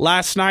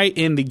last night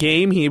in the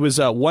game. He was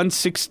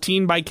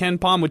 116 by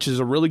KenPom, which is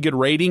a really good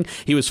rating.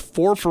 He was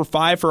 4 for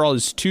 5 for all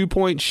his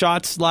 2-point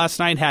shots last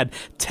night, had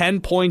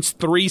 10 points,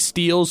 3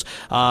 steals,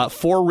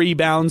 4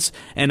 rebounds,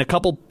 and a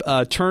couple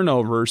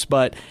turnovers,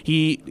 but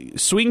he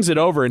swings it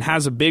over and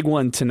has a big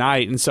one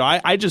tonight. And so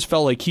I just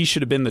felt like he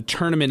should have been the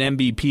tournament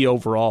MVP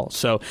overall.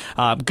 So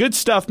good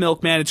stuff,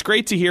 Milkman. It's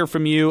great to hear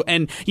from you.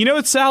 And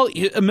what, Sal,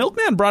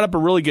 Milkman brought up a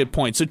really good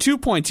point. So 2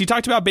 points. He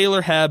talked about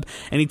Baylor Heb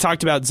and he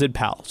talked about Zid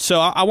Powell. So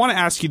I want to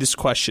ask you this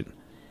question.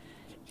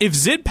 If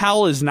Zid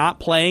Powell is not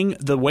playing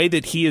the way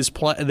that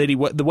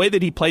the way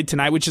that he played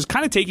tonight, which is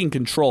kind of taking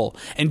control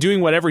and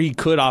doing whatever he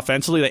could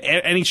offensively,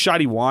 any shot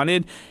he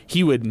wanted,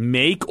 he would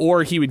make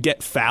or he would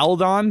get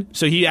fouled on.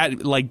 So he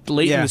had late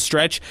in the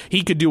stretch,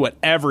 he could do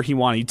whatever he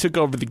wanted. He took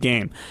over the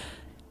game.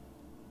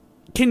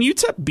 Can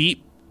UTEP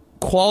beat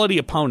quality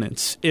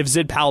opponents if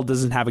Zid Powell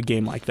doesn't have a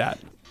game like that?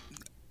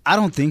 I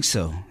don't think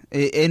so.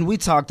 And we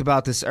talked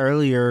about this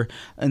earlier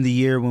in the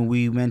year when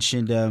we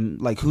mentioned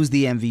who's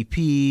the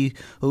MVP.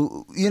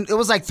 It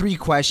was 3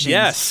 questions.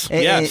 Yes,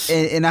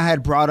 and I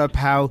had brought up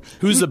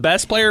who's the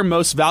best player,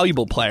 most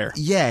valuable player.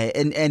 Yeah,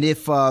 and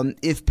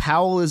if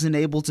Powell isn't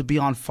able to be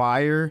on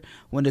fire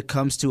when it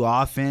comes to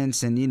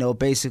offense, and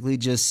basically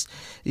just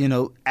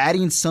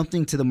adding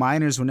something to the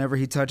Miners whenever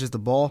he touches the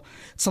ball,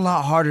 it's a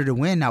lot harder to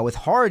win. Now with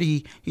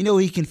Hardy,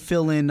 he can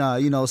fill in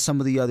some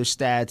of the other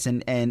stats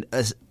and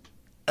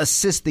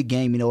assist the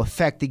game,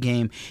 affect the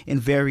game in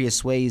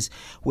various ways.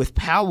 With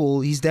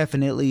Powell, he's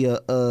definitely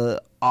a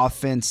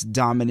offense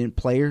dominant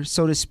player,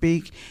 so to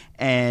speak,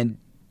 and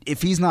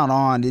if he's not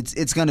on,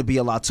 it's going to be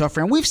a lot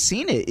tougher. And we've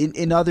seen it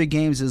in other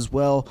games as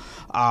well.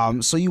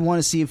 So you want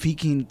to see if he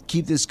can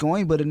keep this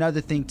going. But another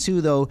thing, too,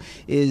 though,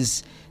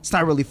 is it's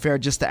not really fair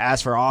just to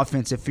ask for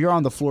offense. If you're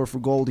on the floor for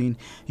Golding,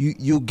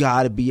 you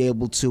got to be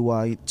able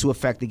to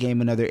affect the game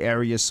in other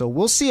areas. So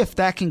we'll see if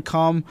that can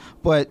come.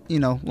 But,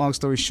 long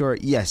story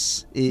short,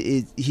 yes,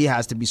 he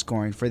has to be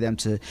scoring for them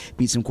to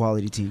beat some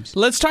quality teams.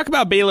 Let's talk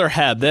about Baylor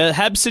Heb. The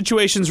Heb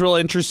situation's real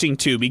interesting,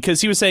 too,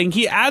 because he was saying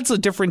he adds a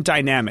different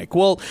dynamic.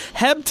 Well,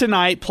 Heb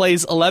tonight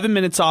plays 11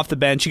 minutes off the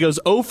bench. He goes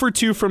 0 for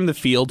 2 from the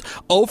field,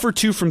 0 for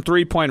 2 from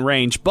three-point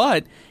range,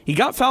 but he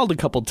got fouled a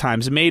couple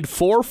times, made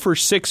 4 for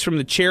 6 from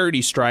the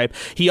charity stripe.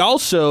 He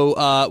also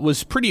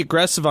was pretty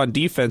aggressive on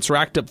defense,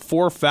 racked up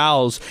 4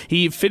 fouls.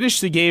 He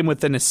finished the game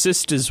with an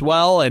assist as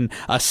well and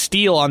a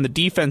steal on the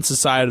defensive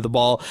side of the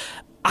ball.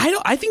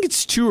 I think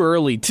it's too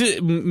early to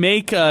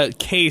make a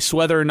case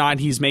whether or not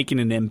he's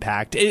making an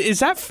impact. Is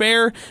that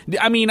fair?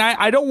 I mean,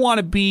 I don't want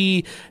to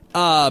be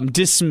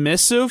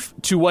dismissive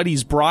to what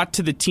he's brought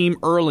to the team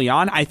early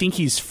on. I think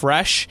he's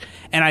fresh,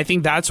 and I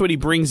think that's what he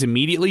brings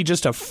immediately,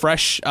 just a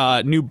fresh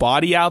new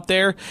body out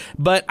there.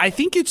 But I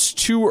think it's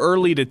too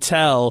early to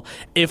tell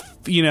if,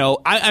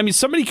 I mean,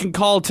 somebody can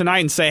call tonight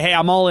and say, hey,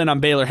 I'm all in on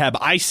Baylor Heb.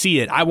 I see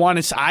it.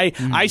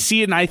 I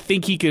see it, and I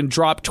think he can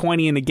drop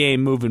 20 in a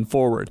game moving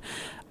forward.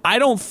 I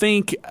don't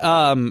think.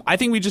 I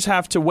think we just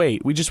have to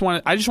wait. I just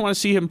want to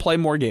see him play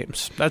more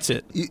games. That's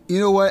it. You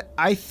know what?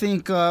 I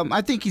think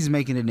he's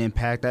making an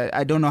impact.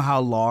 I don't know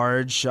how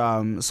large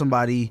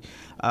somebody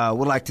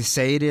would like to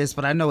say it is,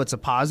 but I know it's a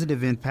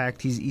positive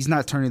impact. He's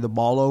not turning the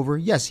ball over.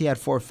 Yes, he had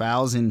 4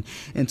 fouls in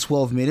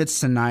 12 minutes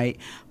tonight,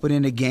 but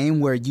in a game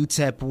where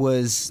UTEP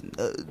was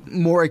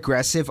more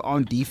aggressive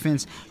on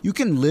defense, you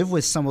can live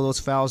with some of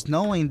those fouls,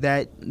 knowing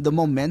that the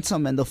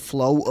momentum and the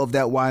flow of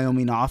that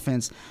Wyoming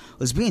offense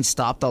was being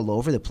stopped all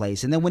over the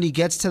place. And then when he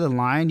gets to the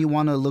line, you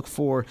want to look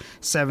for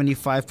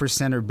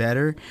 75% or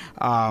better.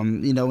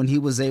 And he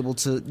was able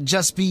to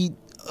just be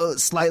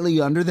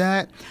slightly under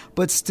that,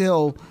 but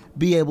still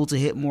be able to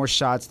hit more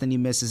shots than he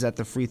misses at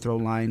the free throw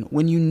line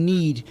when you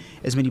need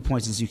as many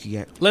points as you could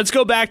get. Let's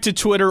go back to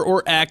Twitter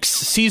or X.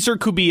 Cesar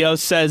Cubillo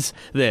says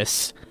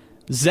this: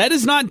 Zed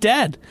is not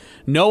dead.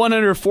 No one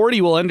under 40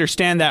 will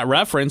understand that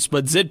reference,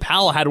 but Zid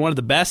Powell had one of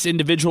the best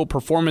individual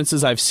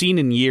performances I've seen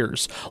in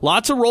years.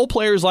 Lots of role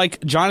players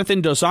like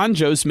Jonathan Dos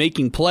Anjos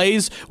making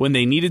plays when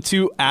they needed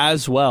to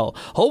as well.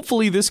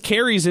 Hopefully this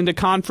carries into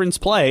conference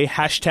play.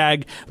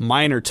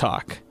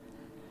 #MinerTalk.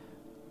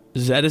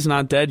 Zed is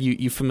not dead.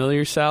 You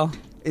familiar, Sal?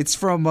 It's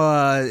from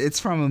a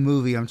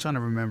movie. I'm trying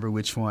to remember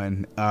which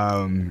one.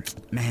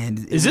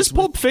 Man, is this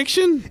Pulp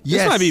Fiction?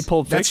 Yes, this might be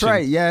Pulp Fiction. That's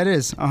right. Yeah, it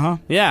is.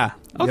 Yeah.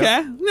 Okay.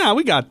 Yep. No,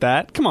 we got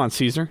that. Come on,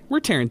 Caesar. We're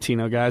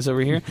Tarantino guys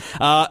over here.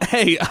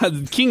 Hey,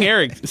 King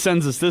Eric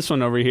sends us this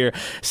one over here.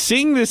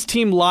 Seeing this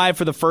team live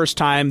for the first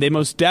time, they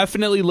most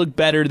definitely look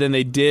better than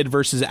they did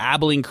versus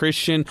Abilene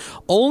Christian.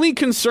 Only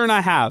concern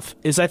I have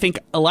is I think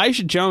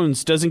Elijah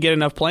Jones doesn't get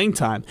enough playing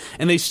time,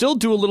 and they still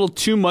do a little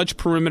too much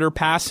perimeter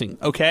passing,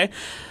 okay?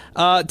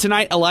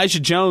 Tonight,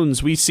 Elijah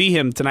Jones, we see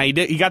him tonight.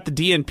 He got the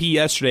DNP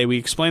yesterday. We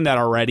explained that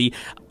already.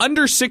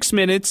 Under 6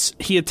 minutes,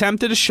 he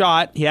attempted a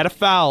shot. He had a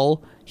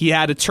foul. He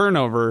had a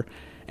turnover,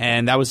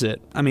 and that was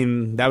it. I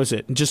mean, that was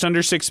it. Just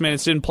under 6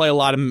 minutes. Didn't play a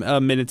lot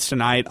of minutes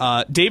tonight.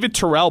 David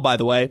Terrell, by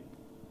the way,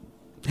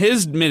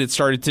 his minutes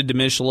started to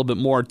diminish a little bit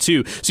more,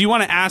 too. So you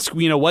want to ask,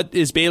 what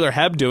is Baylor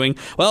Heb doing?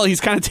 Well, he's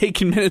kind of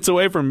taking minutes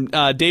away from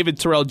David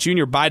Terrell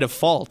Jr. by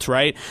default,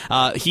 right?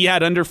 He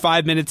had under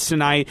 5 minutes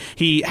tonight.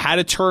 He had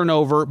a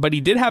turnover, but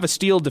he did have a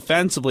steal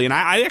defensively. And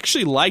I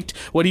actually liked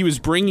what he was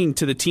bringing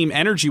to the team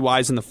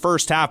energy-wise in the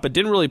first half, but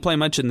didn't really play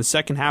much in the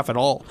second half at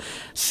all.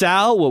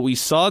 Sal, what we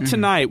saw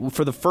tonight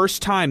for the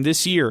first time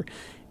this year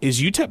is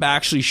UTEP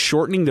actually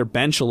shortening their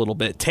bench a little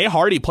bit. Tay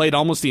Hardy played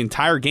almost the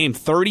entire game,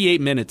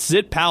 38 minutes.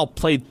 Zid Powell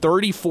played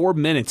 34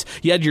 minutes.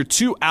 You had your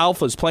 2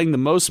 alphas playing the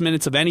most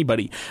minutes of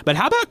anybody. But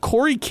how about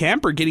Corey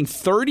Camper getting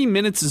 30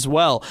 minutes as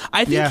well?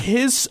 I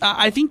think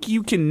I think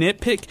you can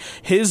nitpick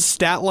his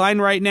stat line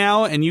right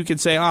now, and you could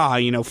say,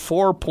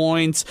 4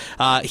 points.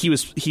 He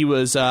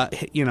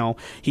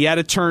had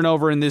a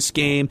turnover in this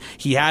game.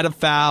 He had a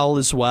foul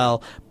as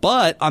well.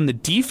 But on the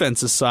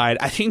defensive side,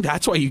 I think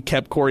that's why you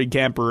kept Corey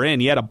Camper in.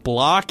 He had a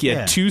block, he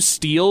had 2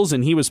 steals,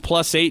 and he was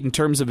 +8 in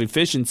terms of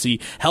efficiency.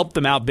 Helped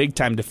them out big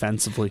time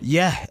defensively.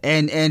 Yeah,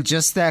 and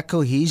just that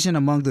cohesion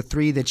among the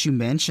 3 that you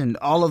mentioned,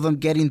 all of them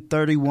getting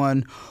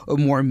 31 or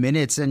more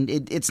minutes. And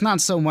it's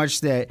not so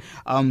much that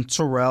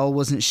Terrell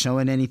wasn't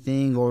showing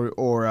anything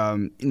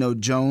or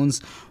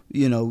Jones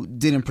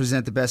didn't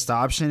present the best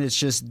option. It's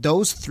just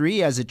those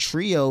 3 as a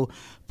trio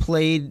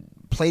played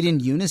in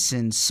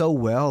unison so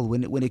well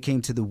when it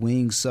came to the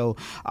wings. So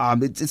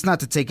it's not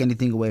to take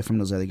anything away from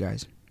those other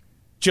guys.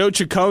 Joe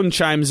Chacon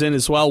chimes in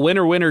as well.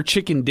 Winner, winner,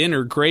 chicken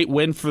dinner. Great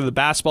win for the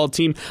basketball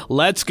team.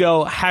 Let's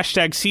go.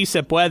 Hashtag si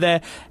se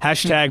puede.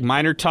 Hashtag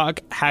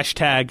MinerTalk.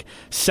 Hashtag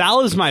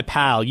Sal is my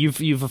pal.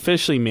 You've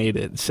officially made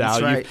it, Sal.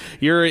 That's right.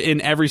 You're in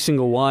every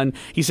single one.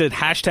 He said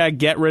hashtag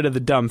get rid of the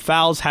dumb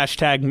fouls.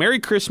 Hashtag Merry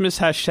Christmas.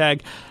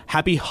 Hashtag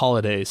Happy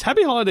Holidays.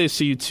 Happy Holidays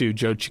to you too,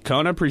 Joe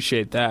Chacon. I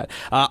appreciate that.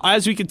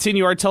 As we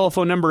continue, our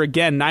telephone number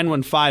again,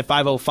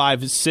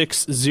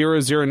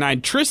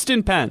 915-505-6009.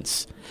 Tristan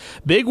Pence.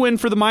 Big win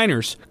for the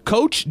Miners.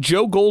 Coach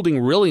Joe Golding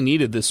really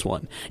needed this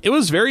one. It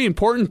was very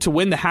important to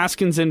win the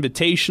Haskins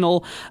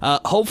Invitational.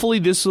 Hopefully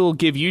this will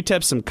give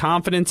UTEP some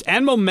confidence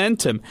and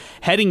momentum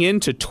heading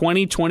into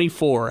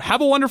 2024.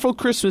 Have a wonderful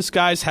Christmas,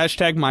 guys.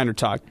 Hashtag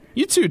MinerTalk.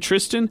 You too,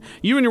 Tristan.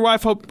 You and your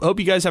wife, hope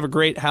you guys have a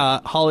great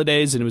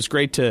holidays, and it was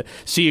great to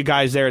see you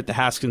guys there at the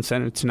Haskins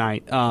Center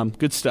tonight.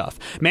 Good stuff.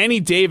 Manny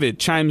David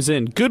chimes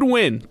in. Good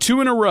win. 2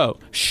 in a row.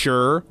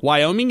 Sure,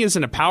 Wyoming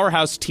isn't a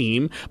powerhouse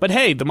team, but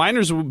hey, the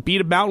Miners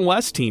beat a Mountain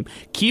West team.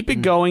 Keep it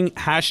going.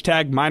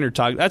 Hashtag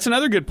MinerTalk. That's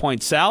another good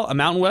point, Sal. A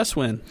Mountain West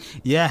win.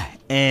 Yeah,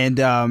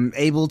 and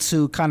able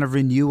to kind of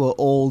renew an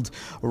old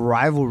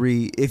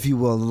rivalry, if you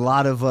will. A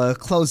lot of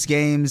close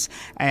games,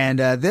 and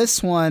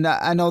this one,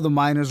 I know the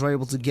Miners were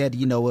able to get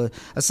a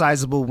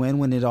sizable win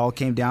when it all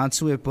came down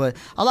to it, but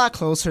a lot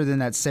closer than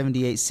that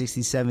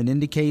 78-67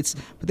 indicates.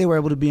 But they were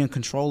able to be in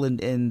control,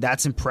 and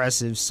that's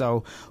impressive.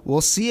 So we'll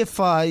see if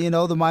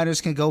the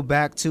Miners can go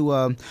back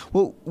to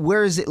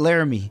where is it,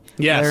 Laramie?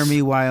 Yes.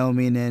 Laramie,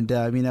 Wyoming, and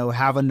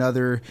have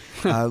another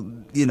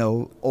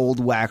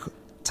old whack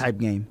type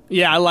game.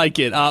 Yeah, I like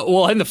it.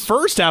 Well, in the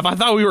first half, I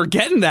thought we were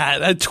getting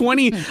that.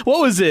 20, what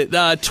was it?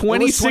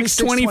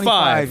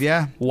 26-25.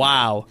 Yeah.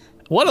 Wow.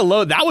 What a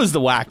load. That was the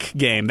whack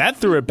game. That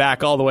threw it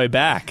back all the way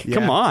back. Yeah.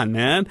 Come on,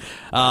 man.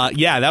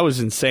 Yeah, that was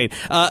insane.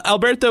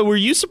 Alberto, were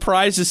you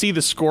surprised to see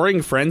the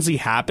scoring frenzy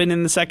happen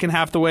in the second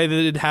half the way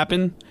that it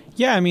happened?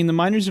 Yeah, I mean, the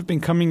Miners have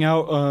been coming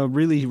out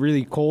really,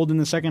 really cold in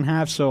the second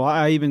half, so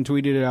I even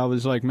tweeted it. I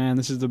was like, man,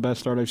 this is the best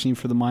start I've seen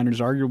for the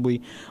Miners,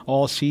 arguably,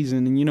 all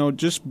season. And,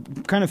 just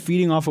kind of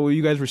feeding off of what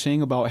you guys were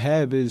saying about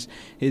Heb is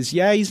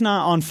yeah, he's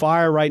not on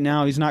fire right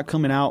now. He's not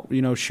coming out,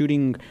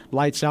 shooting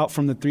lights out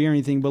from the three or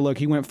anything. But, look,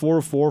 he went 4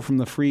 of 4 from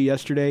the free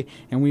yesterday,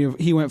 and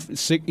he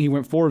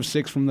went 4 of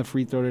 6 from the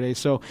free throw today.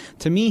 So,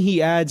 to me,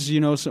 he adds,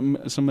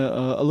 some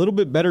a little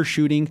bit better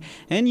shooting.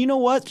 And you know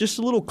what? Just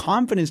a little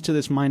confidence to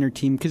this Miner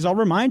team, because I'll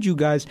remind you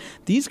guys,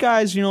 these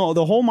guys,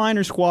 the whole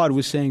Miner squad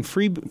was saying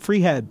free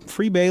Heb,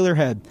 free Baylor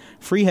Heb,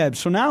 free Heb.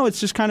 So now it's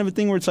just kind of a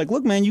thing where it's like,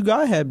 look, man, you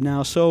got Heb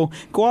now, so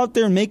go out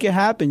there and make it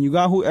happen. You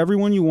got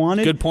everyone you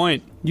wanted. Good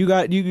point. You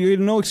got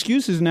no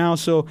excuses now,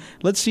 so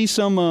let's see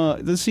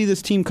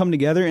this team come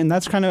together, and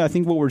that's kind of, I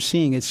think, what we're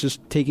seeing. It's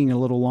just taking a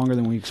little longer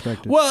than we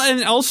expected. Well,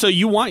 and also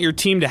you want your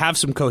team to have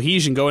some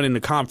cohesion going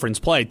into conference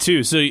play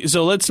too.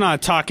 So let's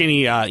not talk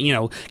any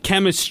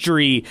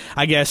chemistry,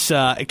 I guess,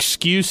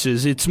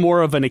 excuses. It's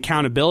more of an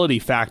accountability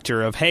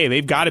factor of, hey,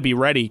 they've got to be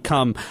ready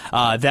come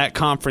that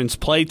conference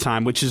play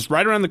time, which is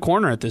right around the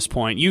corner at this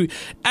point.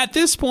 At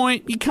this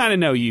point, you kind of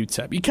know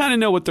UTEP. You kind of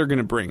know what they're going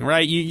to bring,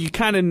 right? You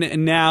kind of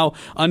now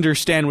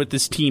understand what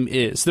this team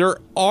is. There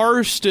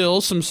are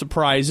still some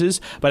surprises,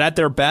 but at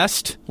their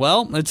best,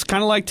 well, it's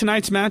kind of like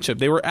tonight's matchup.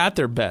 They were at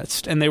their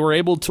best, and they were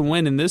able to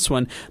win in this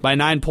one by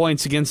 9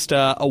 points against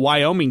a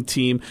Wyoming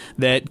team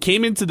that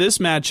came into this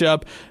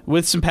matchup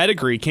with some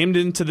pedigree, came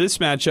into this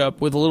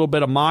matchup with a little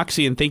bit of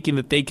moxie and thinking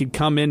that they could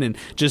come in and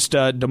just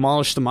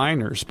demolish the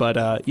Miners.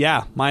 But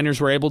yeah, Miners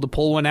were able to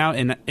pull one out,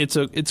 and it's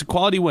a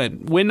quality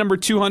win. Win number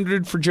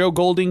 200 for Joe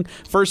Golding.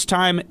 First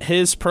time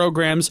his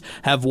programs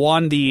have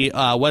won the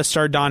West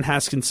Star Don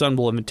Haskins Sun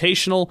Bowl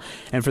Invitational,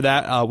 and for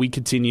that, we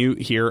continue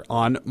here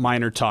on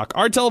MinerTalk.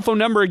 Our telephone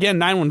number again,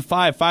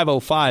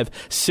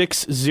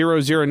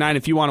 915-505-6009.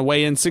 If you want to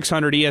weigh in,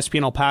 600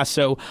 ESPN El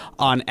Paso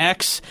on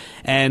X.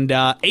 And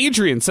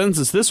Adrian sends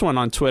us this one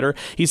on Twitter.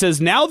 He says,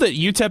 now that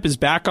UTEP is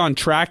back on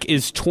track,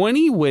 is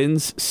 20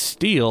 wins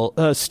still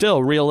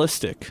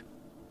realistic?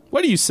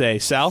 What do you say,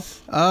 Sal?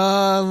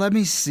 Let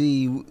me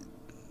see.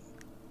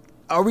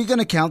 Are we going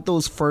to count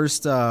those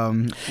first,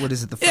 what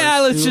is it, the first Yeah,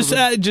 let's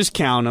just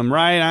count them,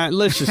 right?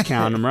 Let's just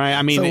count them, right?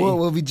 I mean, so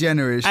we'll be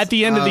generous. At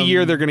the end of the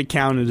year, they're going to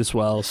count it as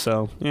well,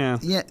 so, yeah.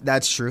 Yeah,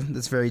 that's true.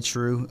 That's very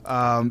true.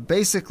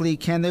 Basically,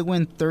 can they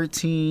win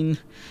 13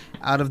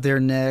 out of their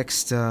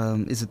next,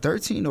 is it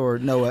 13 or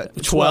no?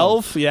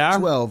 12, yeah.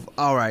 12,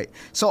 all right.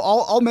 So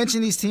I'll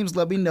mention these teams.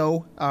 Let me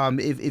know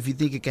if you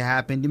think it can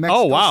happen. New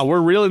Mexico, oh, wow,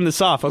 we're reeling this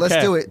off. Okay.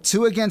 Let's do it.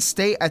 2 against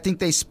State. I think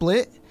they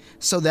split.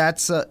 So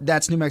that's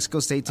New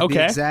Mexico State to be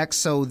exact.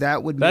 So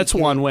that would make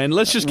one win.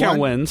 Let's just count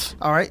wins.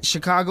 All right,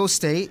 Chicago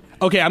State.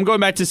 Okay, I'm going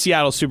back to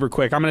Seattle super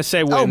quick. I'm going to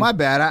say win. Oh, my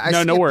bad.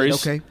 No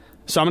worries. Okay.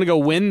 So I'm going to go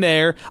win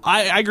there.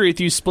 I agree with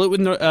you. Split with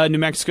New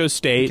Mexico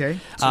State. Okay.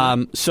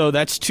 So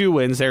that's 2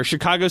 wins there.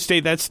 Chicago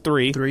State, that's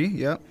 3. 3,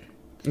 yep.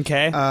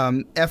 Okay.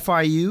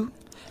 FIU.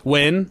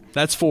 Win.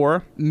 That's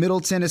 4. Middle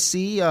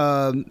Tennessee.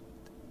 Matter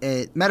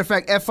of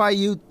fact,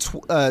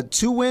 FIU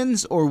 2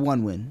 wins or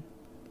 1 win?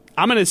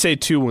 I'm going to say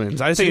 2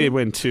 wins. I think they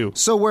win 2.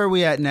 So where are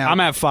we at now?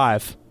 I'm at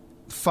 5.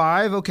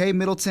 5, okay.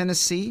 Middle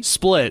Tennessee.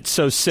 Split,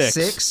 so 6.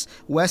 6.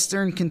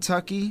 Western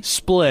Kentucky.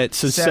 Split,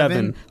 so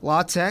 7.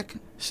 La Tech.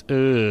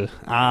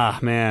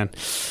 Man.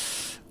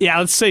 Yeah,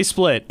 let's say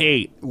split.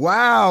 8.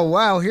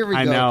 Wow. Here we go.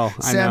 I know.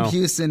 Sam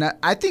Houston.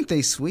 I think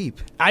they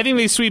sweep. I think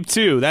they sweep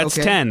too. That's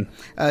Okay.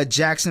 10.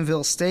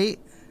 Jacksonville State.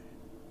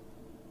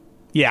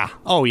 Yeah.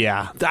 Oh,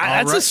 yeah.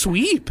 That's right. a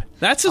sweep.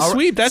 That's a All right.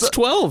 sweep. That's So-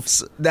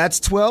 12. That's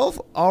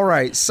 12. All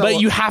right. So,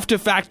 But you have to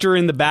factor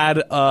in the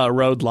bad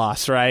road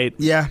loss, right?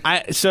 Yeah.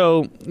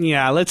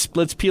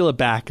 Let's peel it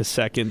back a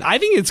second. I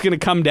think it's going to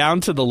come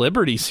down to the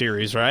Liberty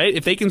series, right?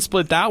 If they can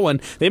split that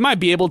one, they might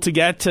be able to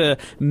get to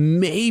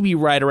maybe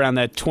right around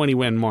that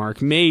 20-win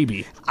mark.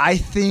 Maybe. I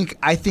think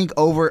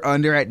over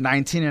under at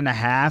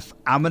 19.5.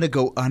 I'm gonna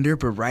go under,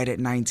 but right at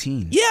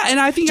 19. Yeah, and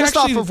I think Just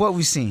actually, off of what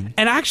we've seen.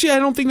 And actually, I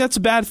don't think that's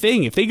a bad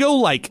thing. If they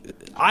go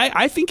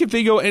I think if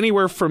they go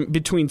anywhere from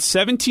between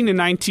 17 and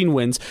 19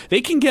 wins, they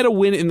can get a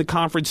win in the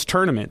conference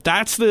tournament.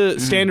 That's the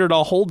standard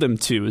I'll hold them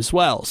to as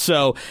well.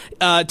 So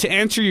to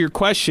answer your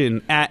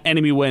question, at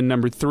enemy win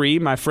number 3,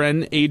 my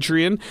friend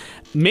Adrian,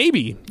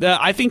 maybe.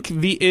 I think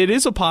it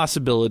is a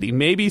possibility,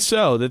 maybe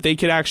so, that they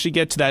could actually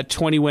get to that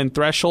 20-win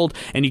threshold,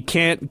 and you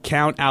can't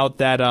count out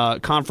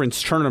that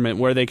conference tournament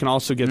where they can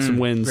also get some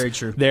wins very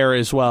true. there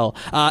as well.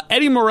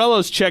 Eddie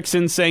Morelos checks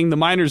in saying the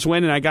Miners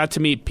win, and I got to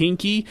meet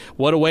Pinky.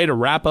 What a way to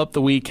wrap up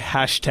the week.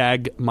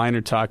 Hashtag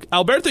MinerTalk.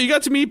 Alberto, you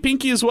got to meet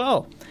Pinky as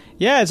well.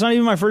 Yeah, it's not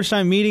even my first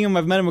time meeting him.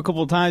 I've met him a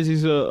couple of times.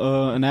 He's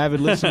an avid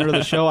listener to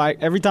the show.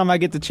 Every time I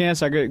get the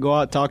chance, I go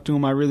out and talk to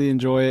him. I really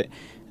enjoy it.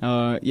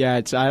 I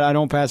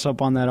don't pass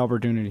up on that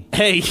opportunity.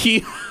 Hey,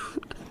 he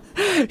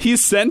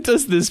sent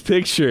us this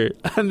picture,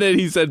 and then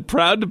he said,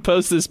 proud to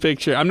post this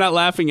picture. I'm not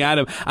laughing at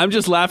him. I'm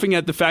just laughing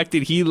at the fact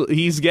that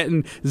he's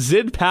getting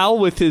Zid Powell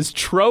with his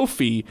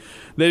trophy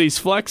that he's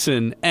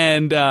flexing,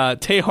 and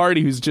Tay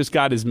Hardy, who's just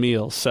got his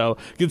meal. So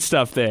good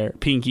stuff there,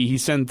 Pinky. He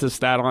sent us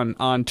that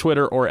on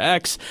Twitter or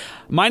X.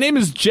 My name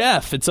is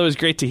Jeff. It's always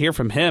great to hear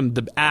from him,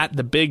 at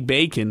the Big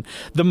Bacon.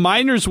 The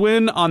Miners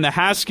win on the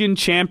Haskins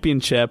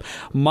Championship.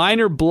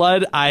 Miner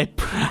blood, I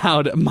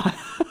proud.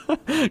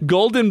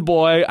 Golden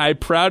Boy, I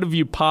proud of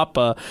you,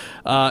 Papa.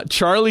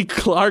 Charlie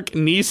Clark,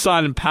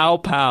 Nissan, Pow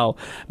Pow.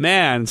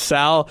 Man,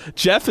 Sal,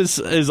 Jeff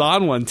is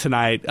on one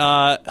tonight.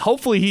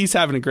 Hopefully he's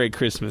having a great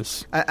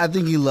Christmas. I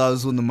think he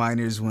loves when the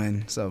Miners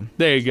win. So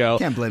there you go.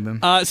 Can't blame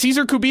him.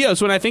 Cesar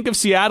Cubillos, when I think of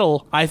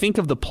Seattle, I think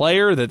of the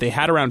player that they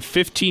had around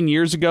 15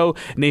 years ago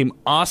named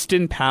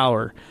Austin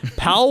Power.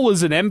 Powell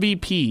was an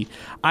MVP.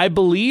 I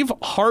believe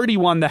Hardy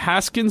won the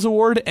Haskins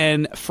Award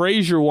and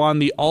Frazier won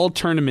the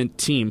All-Tournament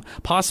team.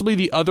 Possibly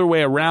the other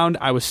way around.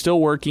 I was still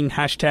working.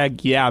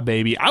 Hashtag yeah,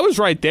 baby. I was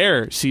right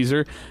there,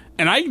 Caesar.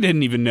 And I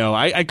didn't even know.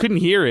 I couldn't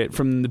hear it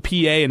from the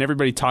PA and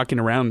everybody talking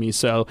around me.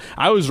 So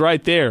I was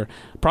right there,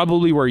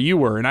 probably where you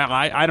were. And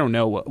I don't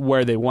know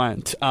where they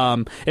went.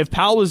 If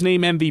Powell was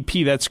named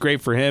MVP, that's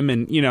great for him.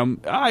 And,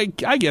 I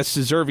guess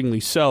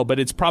deservingly so. But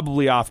it's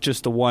probably off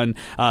just the one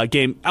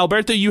game.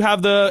 Alberto, you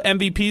have the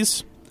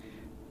MVPs?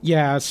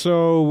 Yeah,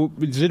 so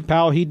Zid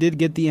Powell, he did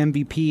get the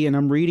MVP. And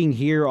I'm reading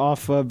here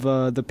off of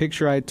the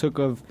picture I took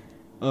of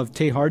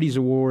Tay Hardy's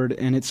award,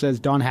 and it says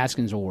Don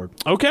Haskins Award.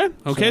 Okay.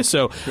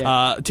 So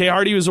yeah. Tay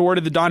Hardy was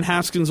awarded the Don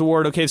Haskins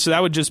Award. Okay, so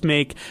that would just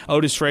make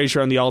Otis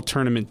Frazier on the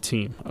all-tournament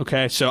team.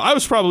 Okay, so I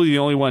was probably the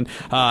only one.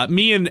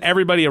 Me and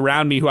everybody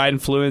around me who I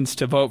influenced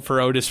to vote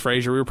for Otis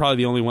Frazier, we were probably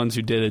the only ones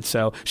who did it.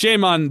 So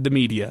shame on the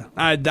media.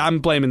 I'm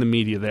blaming the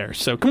media there.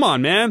 So come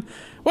on, man.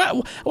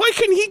 Why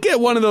couldn't he get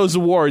one of those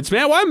awards,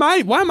 man? Why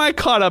am I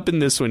caught up in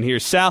this one here,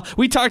 Sal?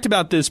 We talked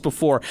about this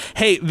before.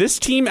 Hey, this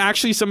team,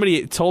 actually,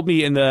 somebody told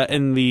me in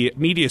the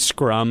media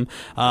scrum.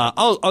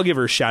 I'll give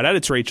her a shout out.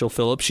 It's Rachel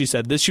Phillips. She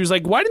said this. She was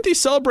like, "Why didn't they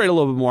celebrate a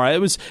little bit more?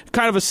 It was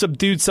kind of a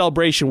subdued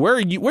celebration.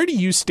 Where do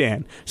you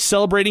stand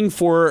celebrating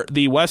for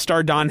the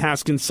Westar Don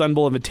Haskins Sun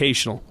Bowl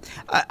Invitational?"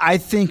 I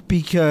think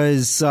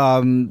because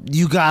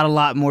you got a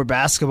lot more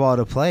basketball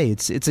to play.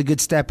 It's a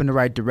good step in the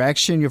right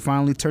direction. You're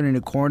finally turning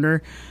a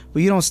corner.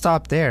 But you don't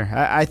stop there.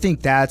 I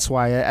think that's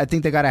why. I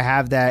think they got to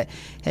have that,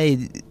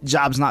 hey,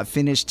 job's not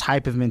finished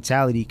type of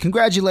mentality.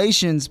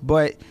 Congratulations,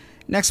 but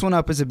next one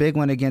up is a big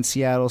one against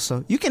Seattle.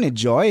 So you can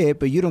enjoy it,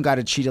 but you don't got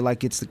to treat it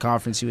like it's the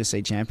Conference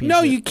USA Championship.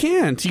 No, you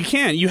can't. You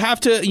can't.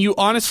 You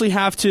honestly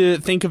have to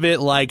think of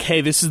it like,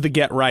 hey, this is the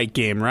get right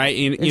game, right?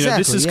 And,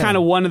 this is kind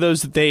of one of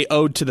those that they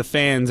owed to the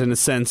fans in a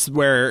sense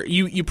where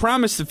you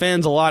promised the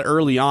fans a lot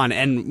early on.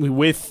 And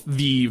with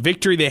the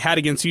victory they had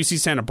against UC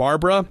Santa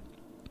Barbara,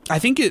 I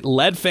think it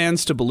led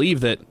fans to believe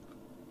that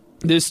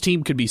this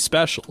team could be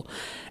special.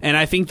 And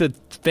I think that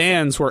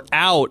fans were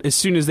out as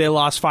soon as they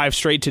lost 5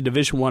 straight to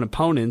Division I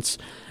opponents.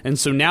 And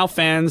so now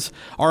fans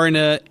are in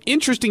an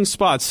interesting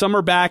spot. Some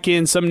are back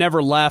in, some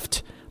never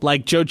left.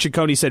 Like Joe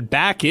Ciccone said,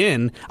 back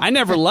in. I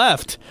never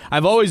left.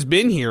 I've always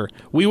been here.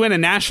 We win a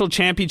national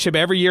championship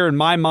every year. In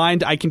my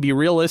mind, I can be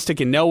realistic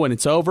and know when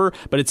it's over,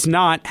 but it's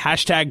not.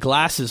 Hashtag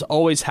glass is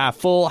always half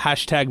full.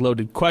 Hashtag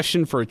loaded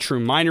question for a true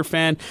Miner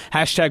fan.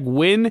 Hashtag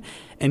win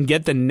and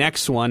get the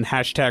next one.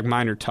 Hashtag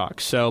MinerTalk.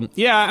 So,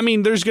 yeah, I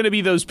mean, there's going to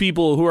be those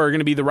people who are going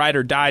to be the ride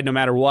or die no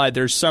matter what.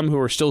 There's some who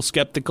are still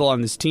skeptical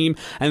on this team,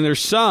 and there's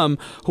some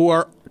who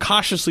are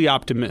cautiously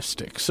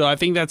optimistic. So I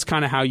think that's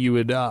kind of how you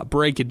would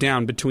break it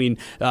down between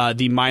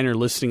the Miner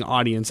listening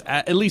audience,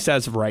 at least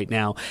as of right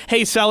now.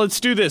 Hey, Sal,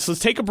 let's do this.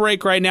 Let's take a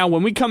break right now.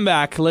 When we come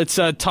back, let's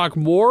talk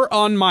more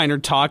on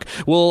MinerTalk.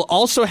 We'll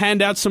also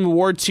hand out some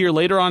awards here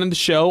later on in the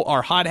show.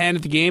 Our hot hand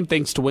of the game,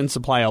 thanks to Win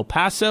Supply El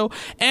Paso,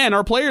 and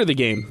our player of the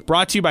game,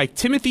 brought to you by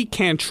Timothy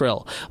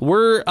Cantrell.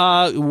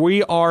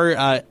 We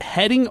are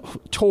heading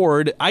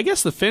toward, I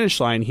guess, the finish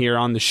line here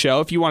on the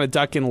show. If you want to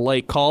duck in a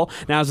late call,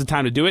 now's the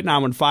time to do it.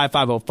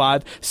 915-505-6009.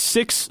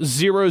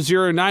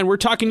 We're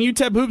talking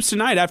UTEP hoops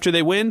tonight after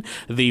they win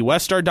the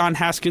West Star Don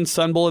Haskins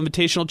Sun Bowl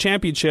Invitational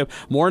Championship.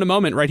 More in a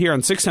moment right here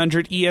on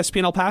 600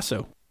 ESPN El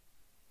Paso.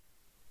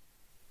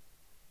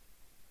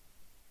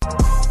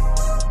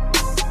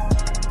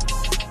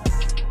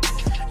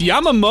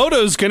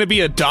 Yamamoto's going to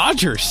be a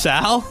Dodger,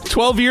 Sal.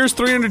 12 years,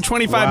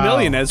 $325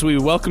 million as we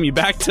welcome you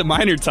back to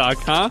MinerTalk,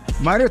 huh?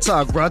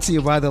 MinerTalk brought to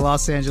you by the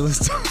Los Angeles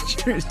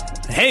Dodgers.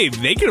 Hey,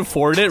 they can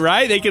afford it,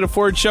 right? They can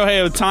afford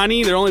Shohei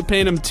Ohtani. They're only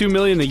paying him $2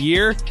 million a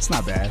year. It's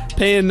not bad.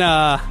 Paying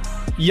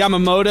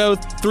Yamamoto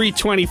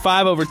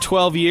 $325 over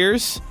 12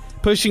 years,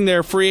 pushing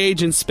their free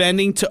agent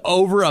spending to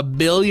over $1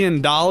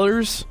 billion.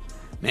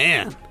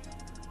 Man.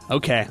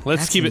 Okay,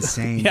 let's keep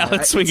insane. it. Yeah,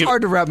 let's swing it. It's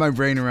hard to wrap my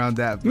brain around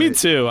that. But, me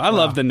too. I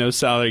love the no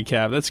salary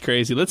cap. That's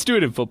crazy. Let's do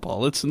it in football.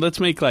 Let's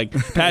make like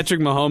Patrick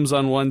Mahomes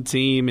on one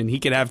team, and he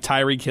could have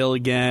Tyreek Hill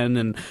again,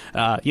 and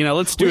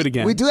let's do it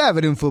again. We do have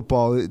it in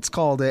football. It's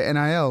called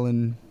NIL,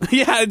 and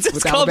yeah,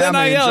 it's called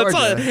NIL.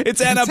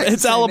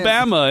 It's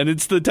Alabama, and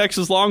it's the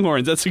Texas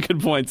Longhorns. That's a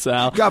good point,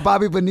 Sal. We got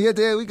Bobby Bonilla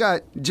Day. We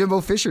got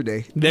Jimbo Fisher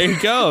Day. There you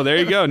go. There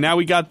you go. Now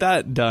we got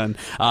that done,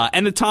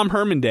 and the Tom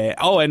Herman Day.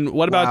 Oh, and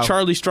what about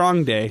Charlie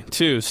Strong Day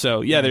too?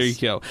 So, yeah, there you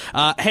go.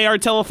 Hey, our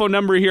telephone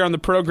number here on the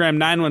program,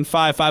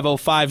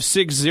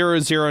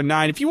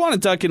 915-505-6009. If you want to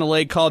duck in a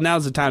late call,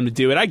 now's the time to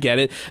do it. I get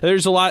it.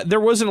 There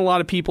wasn't a lot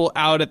of people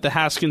out at the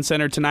Haskins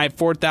Center tonight,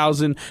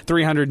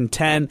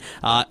 4,310.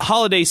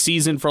 Holiday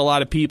season for a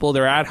lot of people.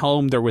 They're at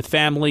home. They're with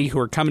family who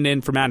are coming in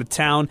from out of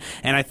town.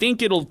 And I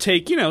think it'll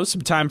take,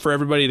 some time for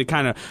everybody to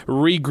kind of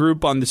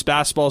regroup on this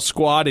basketball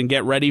squad and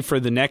get ready for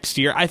the next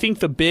year. I think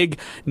the big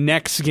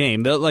next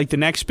game, the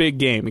next big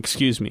game,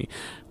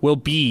 will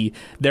be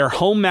their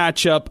home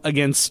matchup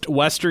against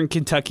Western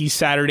Kentucky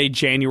Saturday,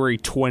 January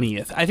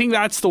 20th. I think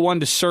that's the one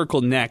to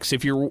circle next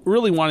if you're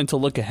really wanting to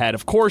look ahead.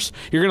 Of course,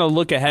 you're going to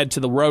look ahead to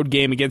the road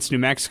game against New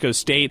Mexico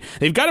State.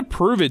 They've got to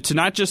prove it to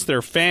not just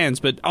their fans,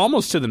 but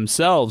almost to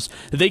themselves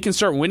that they can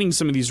start winning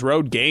some of these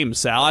road games,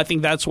 Sal. I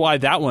think that's why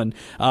that one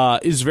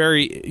is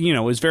very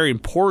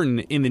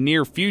important in the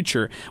near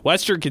future.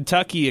 Western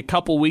Kentucky, a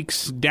couple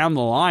weeks down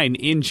the line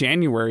in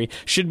January,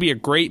 should be a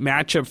great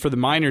matchup for the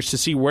Miners to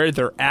see where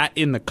they're at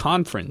in the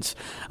conference.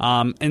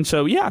 And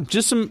so, yeah,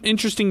 just some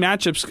interesting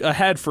matchups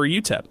ahead for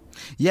UTEP.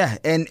 Yeah,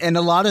 and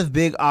a lot of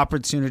big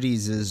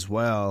opportunities as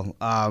well.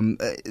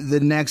 The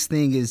next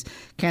thing is,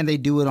 can they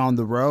do it on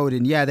the road?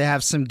 And yeah, they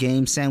have some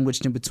games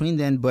sandwiched in between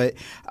then, but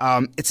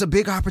it's a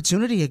big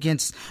opportunity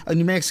against a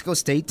New Mexico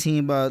State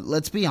team.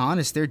 Let's be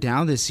honest, they're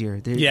down this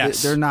year.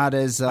 They're not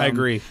as I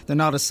agree. They're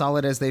not as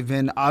solid as they've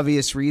been.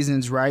 Obvious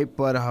reasons, right?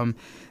 But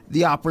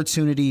the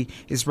opportunity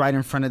is right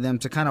in front of them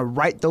to kind of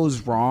right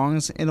those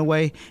wrongs in a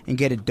way and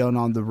get it done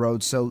on the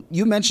road. So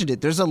you mentioned it.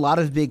 There's a lot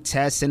of big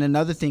tests. And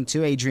another thing,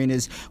 too, Adrian,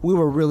 is we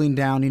were reeling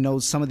down,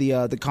 some of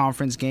the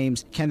conference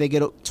games. Can they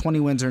get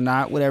 20 wins or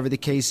not, whatever the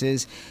case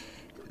is.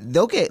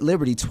 They'll get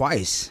Liberty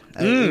twice.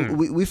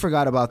 We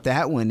forgot about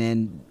that one,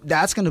 and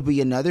that's going to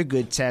be another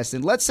good test.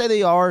 And let's say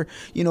they are,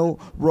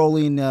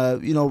 rolling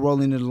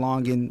it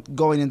along and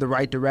going in the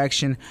right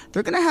direction.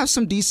 They're going to have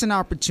some decent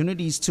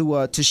opportunities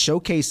to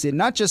showcase it,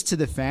 not just to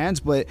the fans,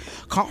 but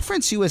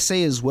Conference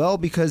USA as well,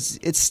 because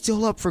it's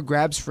still up for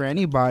grabs for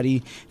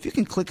anybody. If you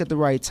can click at the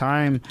right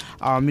time,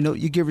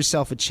 you give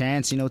yourself a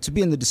chance, to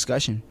be in the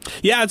discussion.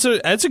 Yeah,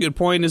 that's a good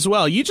point as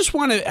well. You just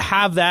want to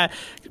have that,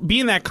 be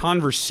in that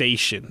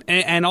conversation,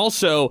 and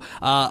also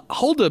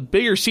hold a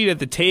bigger seat at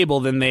the table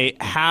than they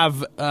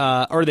have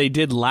or they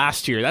did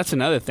last year. That's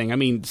another thing. I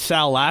mean,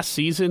 Sal, last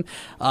season,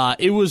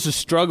 it was a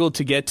struggle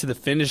to get to the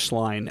finish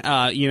line,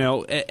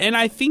 and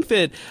I think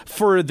that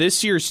for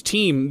this year's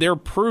team, they're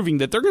proving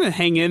that they're going to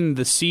hang in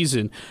the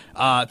season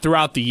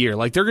throughout the year.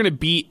 Like, they're going to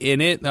be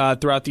in it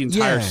throughout the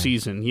entire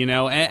season,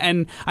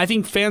 and I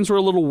think fans were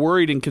a little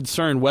worried and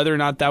concerned whether or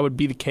not that would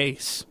be the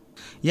case.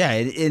 Yeah,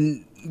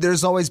 and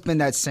there's always been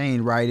that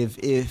saying, right?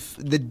 If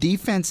the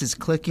defense is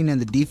clicking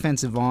and the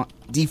defense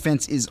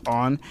is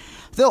on,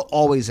 they'll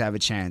always have a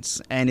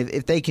chance. And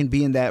if they can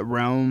be in that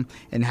realm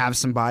and have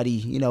somebody,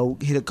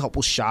 hit a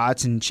couple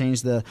shots and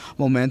change the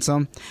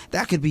momentum,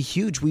 that could be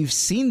huge. We've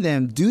seen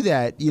them do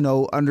that,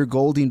 under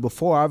Golding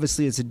before.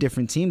 Obviously, it's a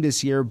different team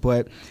this year,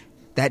 but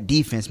that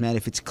defense, man,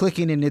 if it's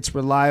clicking and it's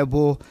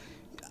reliable,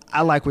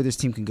 I like where this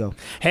team can go.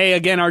 Hey,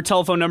 again, our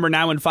telephone number,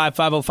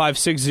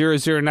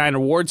 915-505-6009.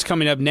 Awards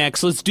coming up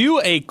next. Let's do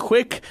a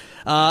quick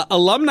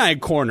alumni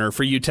corner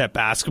for UTEP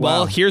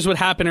basketball. Wow. Here's what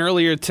happened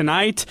earlier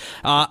tonight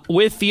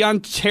with the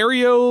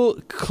Ontario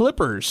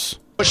Clippers.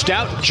 Pushed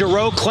out,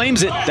 Giroux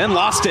claims it, then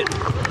lost it.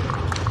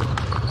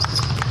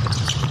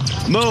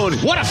 Moon,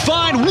 what a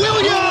find!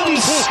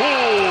 Williams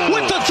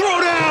with the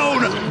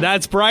throwdown!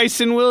 That's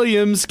Bryson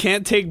Williams.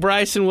 Can't take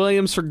Bryson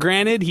Williams for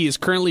granted. He is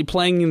currently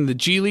playing in the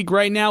G League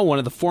right now, one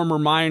of the former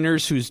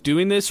Miners who's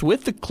doing this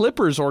with the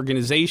Clippers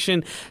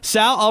organization.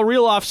 Sal, I'll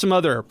reel off some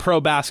other pro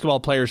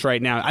basketball players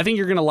right now. I think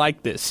you're going to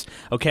like this,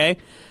 okay?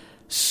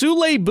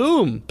 Sule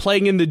Boom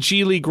playing in the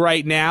G League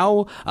right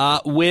now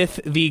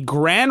with the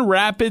Grand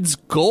Rapids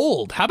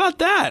Gold. How about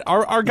that?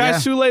 Our guy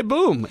Sule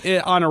Boom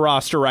on a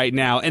roster right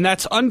now, and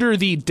that's under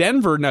the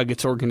Denver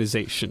Nuggets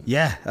organization.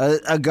 Yeah,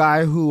 a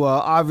guy who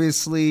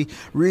obviously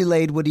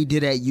relayed what he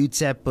did at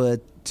UTEP,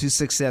 to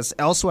success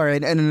elsewhere.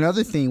 And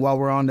another thing, while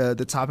we're on the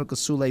topic of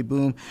Sule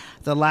Boom,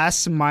 the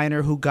last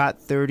Miner who got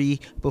 30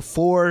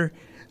 before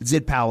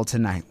Zid Powell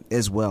tonight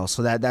as well,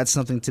 so that's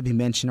something to be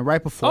mentioned. And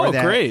right before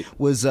that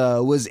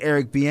was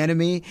Eric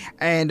Bieniemy,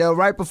 and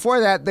right before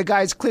that, the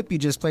guy's clip you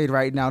just played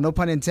right now, no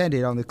pun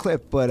intended on the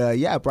clip, but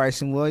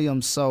Bryson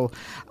Williams. So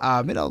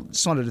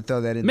just wanted to throw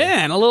that in.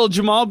 Man, a little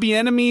Jamal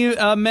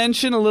Bieniemy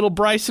mention, a little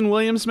Bryson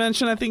Williams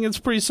mention. I think it's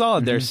pretty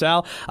solid there,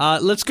 Sal.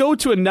 Let's go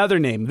to another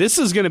name. This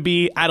is going to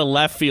be out of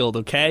left field,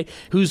 okay?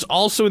 Who's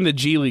also in the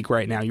G League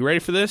right now? You ready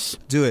for this?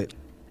 Do it.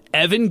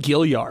 Evan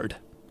Gilliard.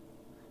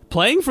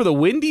 Playing for the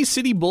Windy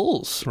City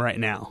Bulls right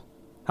now.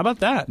 How about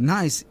that?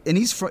 Nice. And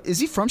is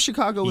he from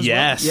Chicago as well?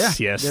 Yes,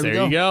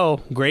 there you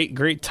go.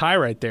 Great tie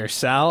right there,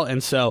 Sal.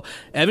 And so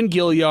Evan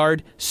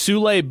Gilliard,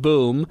 Sule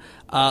Boom,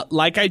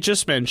 like I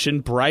just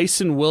mentioned,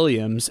 Bryson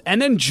Williams,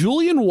 and then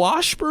Julian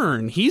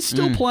Washburn. He's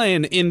still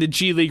playing in the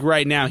G League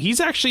right now. He's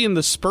actually in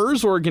the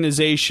Spurs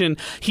organization.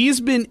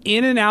 He's been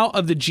in and out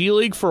of the G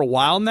League for a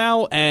while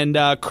now, and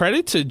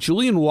credit to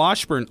Julian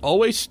Washburn,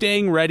 always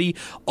staying ready,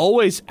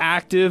 always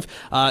active,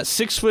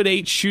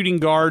 6'8" shooting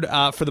guard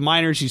for the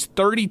Miners. He's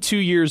 32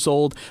 years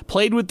old,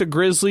 played with the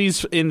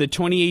Grizzlies in the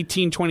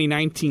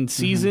 2018-2019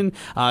 season,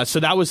 so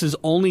that was his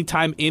only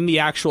time in the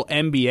actual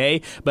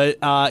NBA,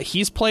 but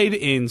he's played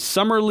in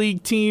Summer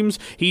League teams.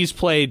 He's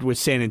played with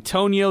San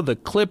Antonio, the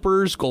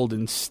Clippers,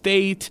 Golden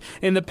State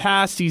in the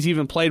past. He's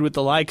even played with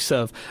the likes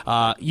of,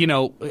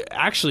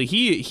 actually,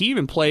 he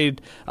even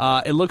played,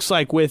 it looks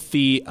like with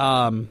the,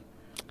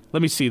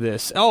 let me see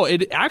this. Oh,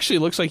 it actually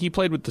looks like he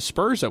played with the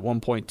Spurs at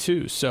one point,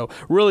 too. So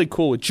really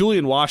cool with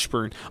Julian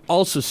Washburn,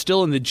 also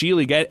still in the G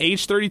League at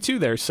age 32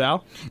 there,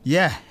 Sal.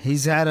 Yeah,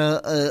 he's had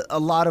a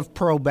lot of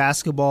pro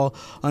basketball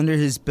under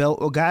his belt.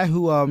 A guy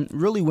who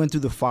really went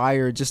through the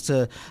fire just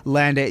to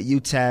land at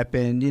UTEP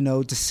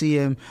and, to see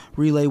him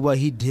relay what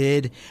he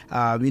did,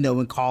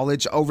 in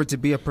college over to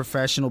be a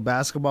professional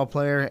basketball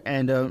player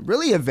and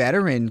really a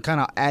veteran,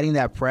 kind of adding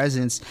that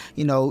presence,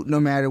 no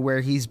matter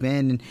where he's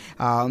been.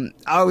 I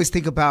always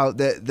think about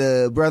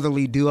the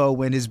brotherly duo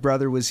when his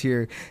brother was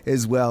here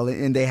as well,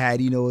 and they had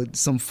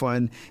some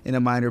fun in a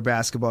Miner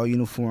basketball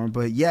uniform.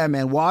 But yeah,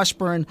 man,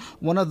 Washburn,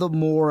 one of the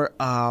more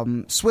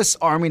Swiss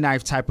Army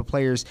knife type of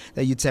players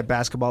that UTEP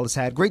basketball has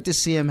had. Great to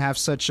see him have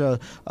such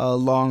a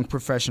long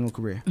professional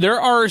career.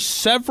 There are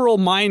several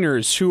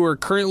Miners who are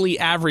currently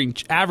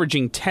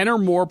averaging 10 or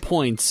more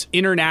points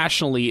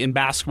internationally in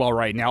basketball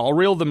right now. I'll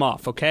reel them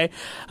off, okay?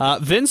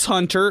 Vince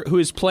Hunter, who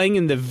is playing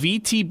in the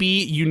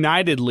VTB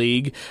United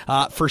League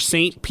for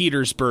St.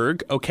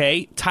 Petersburg,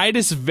 okay?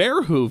 Titus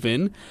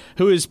Verhoeven,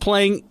 who is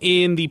playing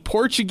in the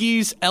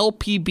Portuguese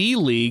LPB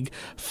League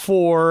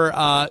for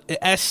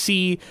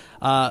SC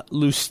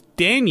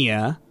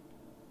Lusitania.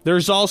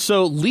 There's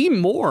also Lee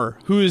Moore,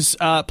 who's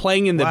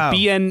playing in the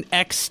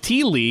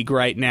BNXT League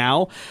right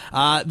now.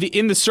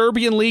 In the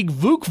Serbian League,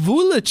 Vuk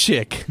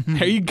Vuličić.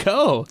 There you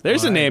go.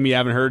 There's a name you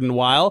haven't heard in a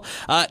while.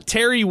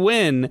 Terry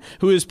Wynn,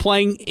 who is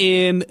playing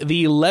in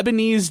the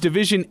Lebanese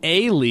Division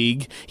A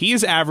League. He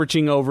is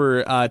averaging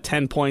over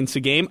 10 points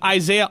a game.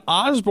 Isaiah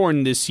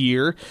Osborne this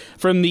year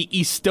from the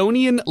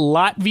Estonian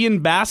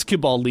Latvian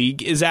Basketball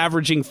League is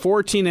averaging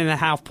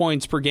 14.5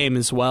 points per game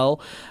as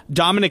well.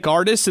 Dominic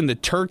Artis in the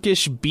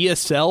Turkish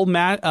BSL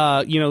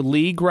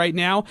league right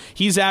now.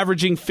 He's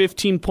averaging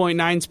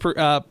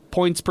 15.9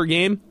 points per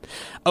game.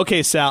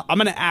 Okay, Sal, I'm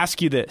going to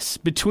ask you this.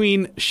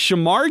 Between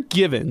Shamar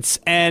Givens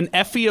and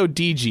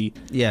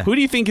FEODG, who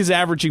do you think is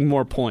averaging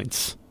more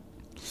points?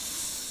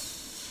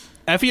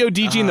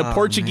 FEODG in the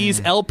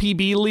Portuguese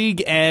LPB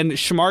League and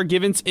Shamar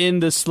Givens in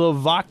the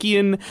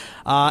Slovakian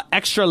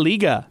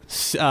Extraliga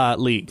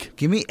League.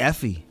 Give me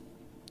Effie.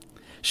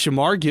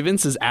 Shamar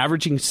Givens is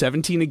averaging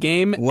 17 a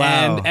game,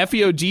 Wow. and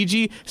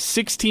FEOGG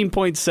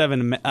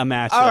 16.7 a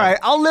match. All right,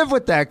 I'll live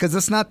with that because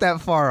it's not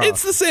that far off.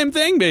 It's the same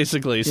thing,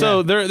 basically.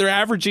 So they're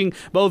averaging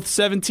both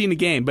 17 a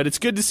game, but it's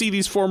good to see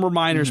these former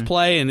Miners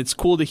play, and it's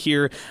cool to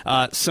hear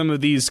some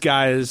of these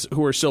guys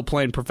who are still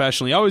playing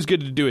professionally. Always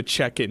good to do a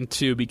check-in,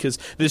 too, because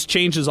this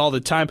changes all the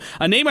time.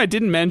 A name I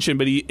didn't mention,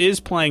 but he is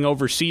playing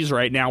overseas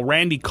right now,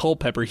 Randy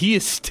Culpepper. He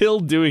is still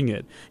doing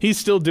it. He's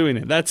still doing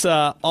it. That's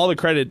all the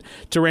credit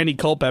to Randy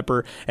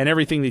Culpepper and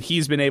everything that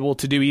he's been able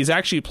to do. He's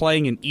actually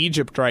playing in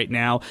Egypt right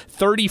now,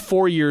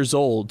 34 years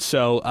old.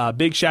 So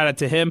big shout out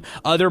to him.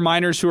 Other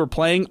Miners who are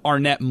playing,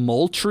 Arnett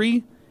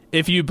Moultrie,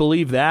 if you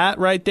believe that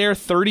right there,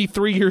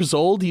 33 years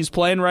old. He's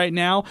playing right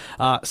now.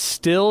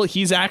 Still,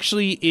 he's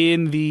actually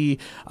in the,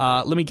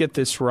 let me get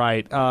this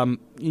right,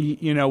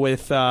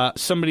 with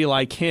somebody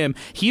like him.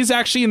 He's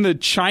actually in the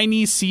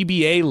Chinese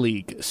CBA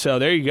League. So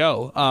there you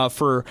go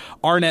for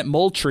Arnett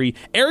Moultrie.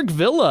 Eric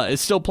Villa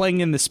is still playing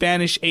in the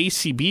Spanish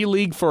ACB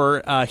League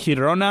for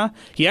Girona.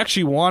 He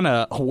actually won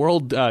a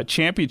world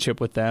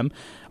championship with them,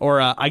 or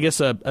I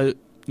guess a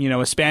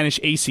Spanish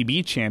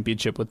ACB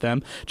championship with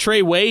them.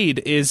 Trey Wade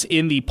is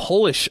in the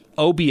Polish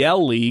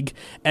OBL League.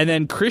 And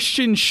then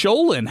Christian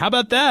Scholin, how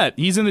about that?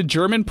 He's in the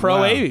German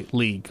Pro A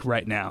League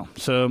right now.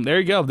 So there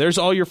you go. There's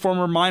all your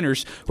former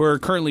Miners who are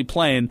currently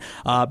playing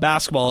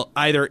basketball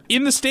either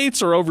in the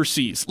States or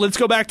overseas. Let's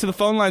go back to the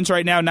phone lines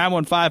right now,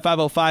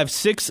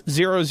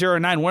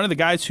 915-505-6009. One of the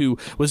guys who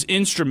was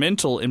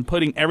instrumental in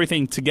putting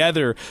everything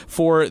together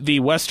for the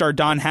Westar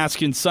Don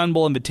Haskins Sun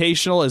Bowl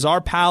Invitational is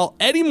our pal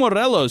Eddie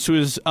Morelos, who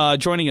is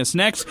joining us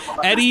next.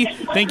 Eddie,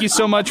 thank you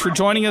so much for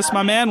joining us,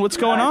 my man. What's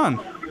going on?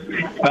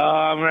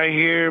 I'm right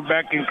here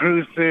back in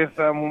Cruces.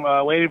 I'm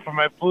waiting for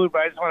my food, but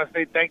I just want to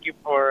say thank you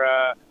for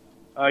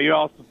your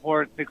all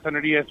support,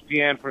 600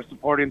 ESPN, for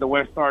supporting the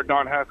Westar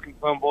Don Haskins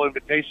Sun Bowl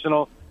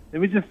Invitational.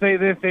 Let me just say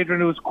this,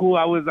 Adrian, it was cool.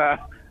 I was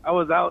out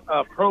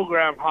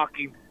program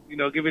hockey,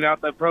 giving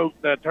out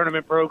the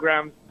tournament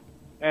programs,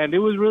 and it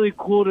was really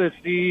cool to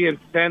see and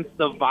sense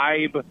the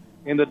vibe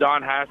in the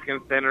Don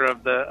Haskins Center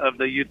of the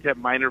UTEP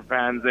Miner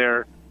fans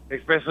there,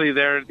 especially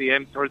there at the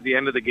end, towards the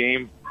end of the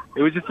game.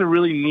 It was just a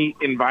really neat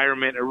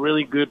environment, a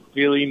really good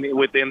feeling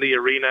within the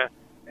arena,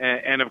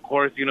 and of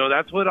course,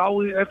 that's what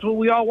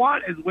we all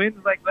want is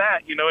wins like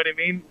that. You know what I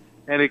mean?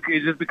 And it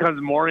just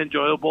becomes more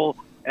enjoyable.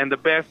 And the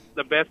best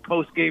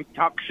post game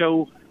talk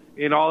show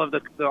in all of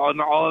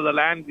the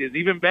land is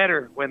even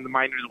better when the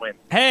Miners win.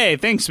 Hey,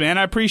 thanks, man.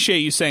 I appreciate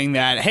you saying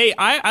that. Hey,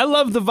 I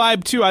love the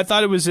vibe, too. I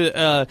thought it was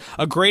a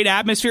great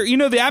atmosphere.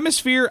 The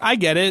atmosphere, I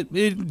get it.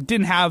 It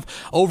didn't have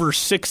over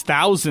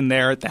 6,000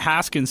 there at the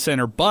Haskins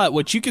Center. But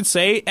what you could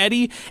say,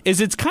 Eddie, is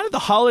it's kind of the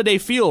holiday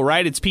feel,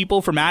 right? It's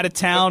people from out of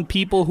town,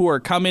 people who are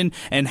coming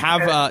and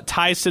have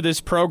ties to this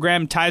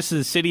program, ties to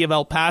the city of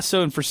El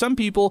Paso. And for some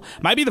people,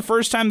 it might be the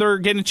first time they're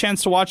getting a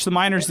chance to watch the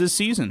Miners this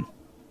season.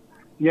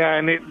 Yeah,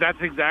 and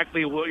that's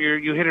exactly what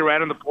you hit it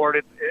right on the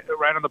point.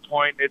 Right on the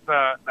point. It's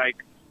like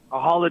a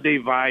holiday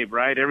vibe,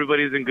 right?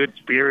 Everybody's in good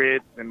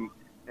spirits, and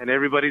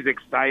everybody's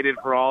excited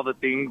for all the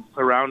things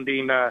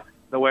surrounding the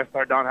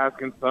Westar Don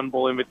Haskins Sun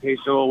Bowl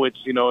Invitational, which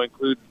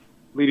includes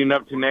leading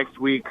up to next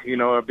week.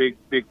 A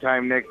big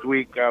time next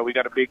week. We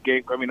got a big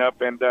game coming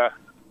up, and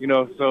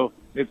so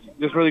it's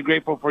just really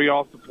grateful for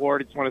y'all's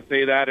support. I just want to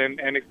say that,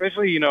 and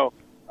especially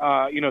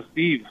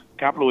Steve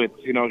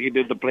Kaplowitz, he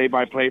did the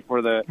play-by-play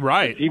for the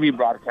TV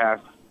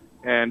broadcast,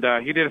 and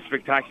he did a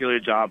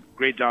spectacular job.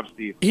 Great job,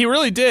 Steve. He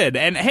really did.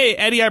 And, hey,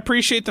 Eddie, I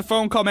appreciate the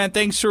phone call, man.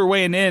 Thanks for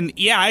weighing in.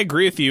 Yeah, I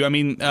agree with you. I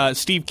mean,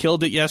 Steve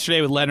killed it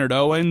yesterday with Leonard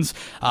Owens,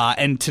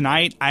 and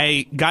tonight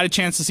I got a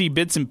chance to see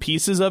bits and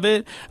pieces of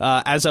it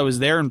as I was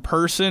there in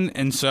person.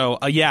 And so,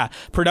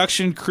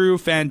 production crew,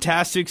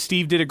 fantastic.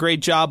 Steve did a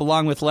great job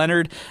along with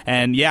Leonard.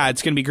 And,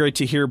 it's going to be great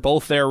to hear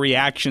both their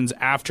reactions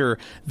after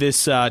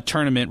this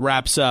tournament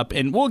wraps up.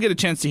 And we'll get a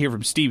chance to hear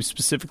from Steve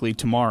specifically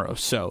tomorrow,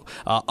 so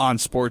on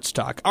Sports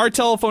Talk. Our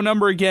telephone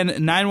number again,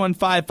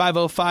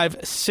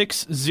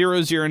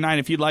 915-505-6009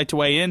 if you'd like to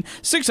weigh in.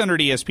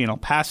 600 ESPN El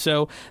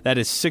Paso. That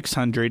is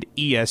 600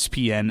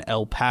 ESPN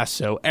El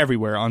Paso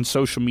everywhere on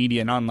social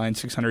media and online,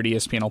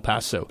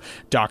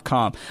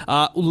 600ESPNElPaso.com.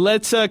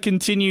 Let's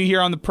continue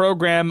here on the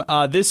program.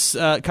 This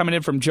coming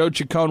in from Joe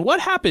Chacon.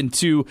 What happened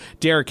to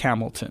Derek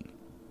Hamilton?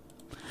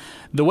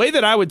 The way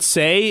that I would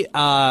say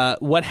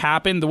what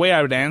happened, the way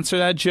I would answer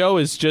that, Joe,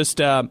 is just,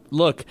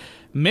 look,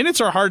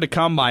 minutes are hard to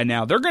come by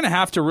now. They're going to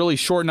have to really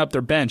shorten up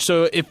their bench.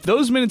 So if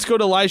those minutes go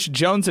to Elijah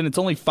Jones and it's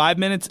only 5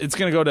 minutes, it's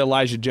going to go to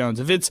Elijah Jones.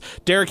 If it's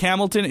Derek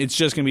Hamilton, it's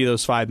just going to be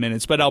those 5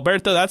 minutes. But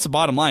Alberto, that's the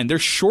bottom line. They're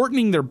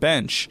shortening their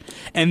bench,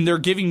 and they're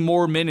giving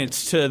more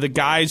minutes to the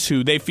guys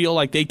who they feel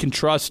like they can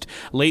trust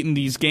late in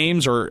these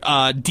games, or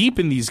deep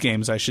in these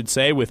games, I should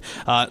say, with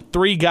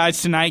 3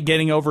 guys tonight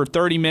getting over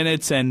 30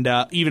 minutes and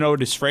even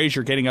Otis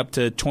Frazier getting up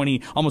to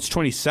almost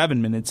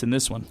 27 minutes in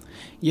this one.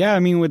 Yeah,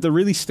 I mean, with the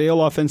really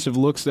stale offensive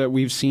looks that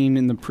we've seen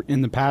in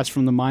the past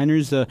from the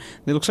Miners, it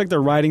looks like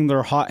they're riding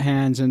their hot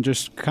hands and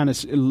just kind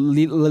of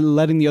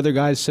letting the other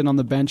guys sit on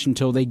the bench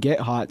until they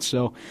get hot.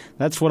 So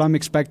that's what I'm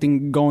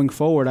expecting going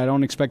forward. I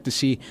don't expect to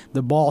see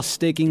the ball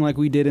sticking like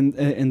we did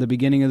in the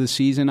beginning of the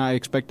season. I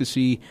expect to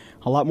see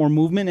a lot more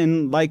movement,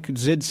 and like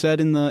Zid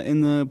said in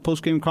the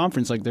post-game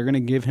conference, like they're going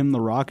to give him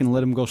the rock and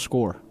let him go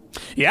score.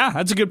 Yeah,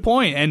 that's a good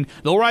point. And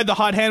they'll ride the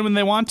hot hand when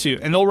they want to,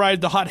 and they'll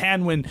ride the hot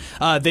hand when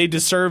they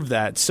deserve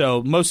that.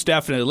 So most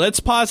definitely.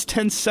 Let's pause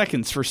 10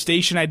 seconds for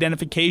station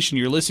identification.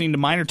 You're listening to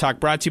Miner Talk,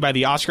 brought to you by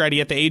the Oscar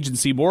Arieta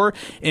Agency. More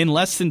in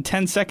less than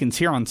 10 seconds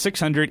here on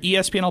 600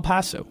 ESPN El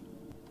Paso.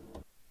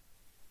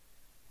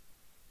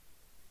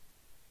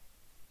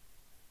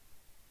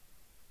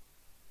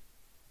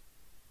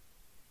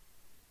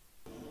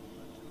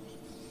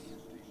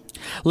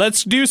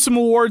 Let's do some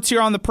awards here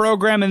on the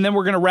program, and then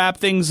we're going to wrap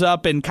things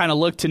up and kind of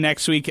look to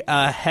next week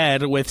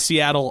ahead with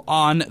Seattle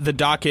on the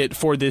docket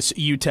for this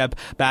UTEP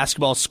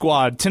basketball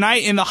squad.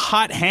 Tonight in the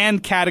hot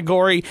hand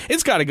category,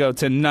 it's got to go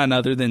to none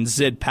other than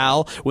Zid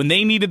Powell. When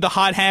they needed the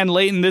hot hand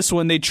late in this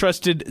one, they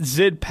trusted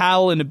Zid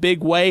Powell in a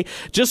big way,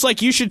 just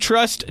like you should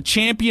trust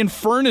Champion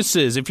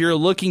Furnaces if you're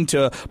looking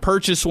to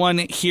purchase one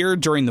here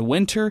during the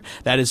winter.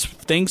 That is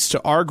thanks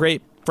to our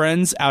great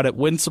friends out at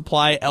Wind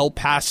Supply El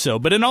Paso.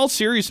 But in all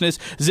seriousness,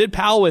 Zid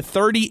Powell with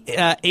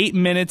 38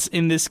 minutes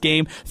in this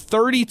game,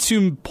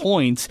 32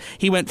 points.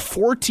 He went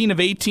 14 of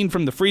 18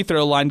 from the free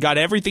throw line, got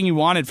everything he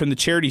wanted from the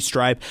charity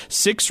stripe,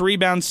 6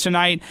 rebounds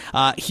tonight.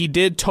 He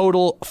did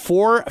total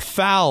 4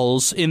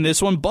 fouls in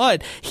this one,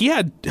 but he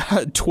had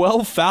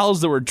 12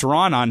 fouls that were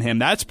drawn on him.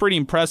 That's pretty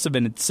impressive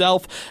in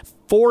itself.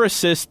 4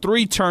 assists,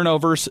 3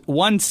 turnovers,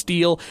 1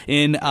 steal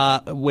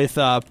with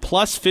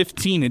plus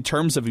 15 in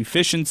terms of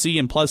efficiency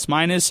and plus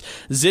minus.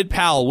 Zid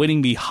Powell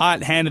winning the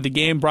hot hand of the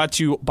game, brought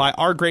to you by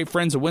our great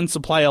friends at Wind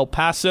Supply El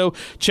Paso.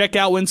 Check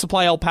out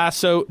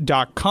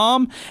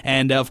windsupplyelpaso.com,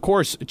 and of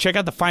course, check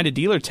out the Find a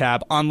Dealer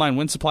tab online,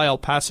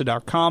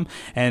 windsupplyelpaso.com,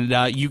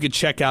 and you can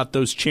check out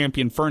those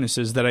Champion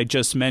Furnaces that I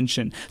just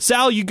mentioned.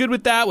 Sal, you good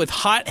with that? With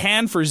hot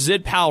hand for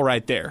Zid Powell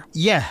right there?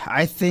 Yeah,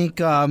 I think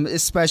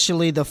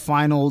especially the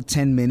final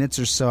 10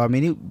 minutes or so. I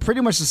mean,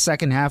 pretty much the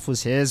second half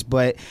was his,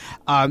 but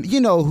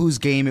you know whose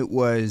game it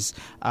was.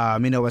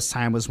 As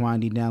time was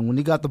winding down, when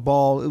he got the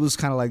ball, it was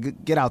kind of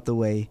like, get out the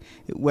way.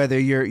 Whether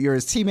you're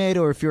his teammate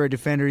or if you're a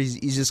defender,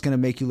 he's just going to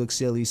make you look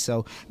silly.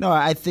 So no,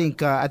 I think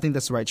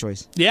that's the right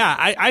choice. Yeah,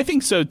 I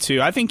think so too.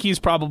 I think he's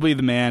probably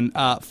the man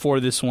for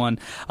this one.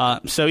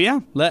 So yeah,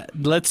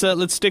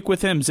 let's stick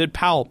with him. Zid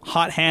Powell,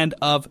 hot hand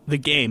of the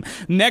game.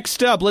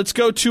 Next up, let's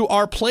go to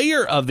our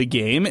player of the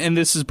game, and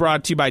this is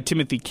brought to you by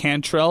Timothy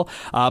Cantrell.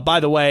 By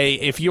the way,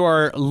 if you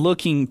are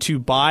looking to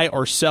buy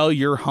or sell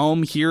your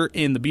home here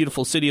in the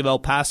beautiful city of El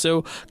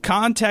Paso,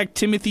 contact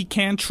Timothy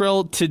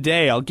Cantrell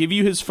today. I'll give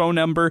you his phone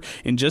number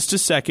in just a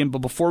second, but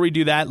before we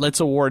do that, let's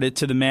award it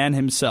to the man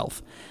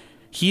himself.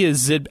 He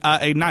is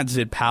not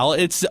Zid Powell.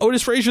 It's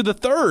Otis Frazier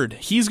III.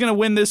 He's going to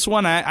win this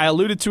one. I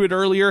alluded to it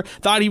earlier.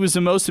 Thought he was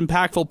the most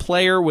impactful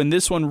player when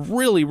this one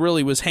really,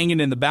 really was hanging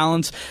in the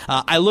balance.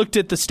 I looked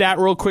at the stat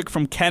real quick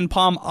from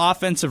KenPom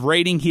offensive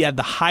rating. He had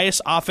the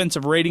highest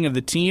offensive rating of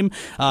the team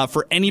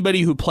for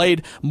anybody who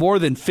played more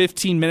than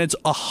 15 minutes.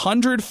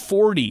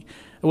 140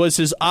 was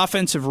his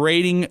offensive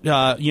rating,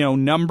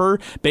 number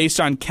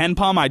based on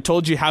KenPom. I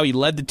told you how he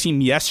led the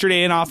team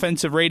yesterday in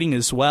offensive rating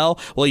as well.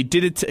 Well, he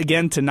did it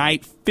again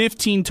tonight.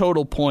 15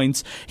 total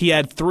points. He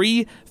had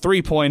 3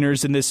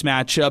 3-pointers in this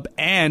matchup,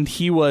 and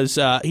he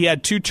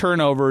had 2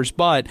 turnovers,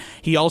 but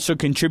he also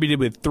contributed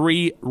with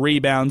 3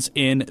 rebounds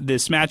in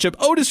this matchup.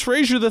 Otis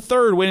Frazier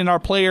III winning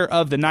our Player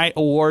of the Night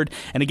award,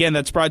 and again,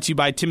 that's brought to you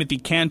by Timothy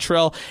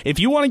Cantrell. If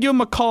you want to give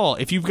him a call,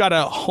 if you've got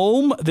a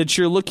home that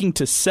you're looking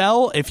to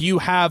sell, if you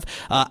have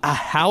a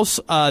house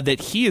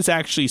that he is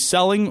actually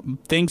selling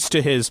thanks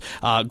to his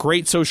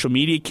great social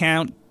media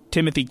account,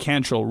 Timothy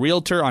Cantrell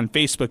Realtor on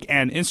Facebook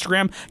and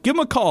Instagram, give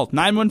him a call,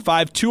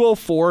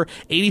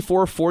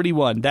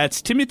 915-204-8441. That's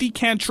Timothy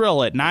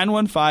Cantrell at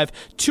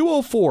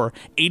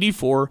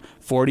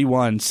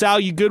 915-204-8441. Sal,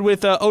 you good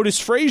with Otis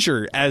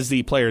Frazier as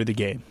the player of the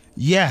game?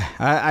 Yeah,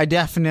 I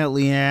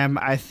definitely am.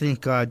 I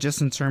think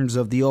just in terms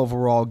of the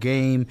overall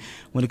game,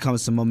 when it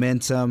comes to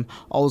momentum,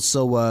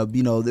 also,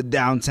 the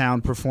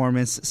downtown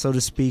performance, so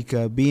to speak,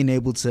 being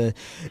able to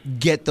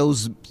get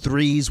those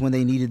threes when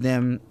they needed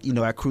them,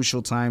 at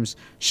crucial times,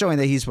 showing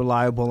that he's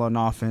reliable on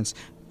offense,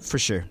 for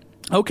sure.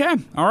 Okay,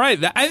 all right.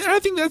 I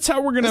think that's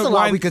how we're going to. There's a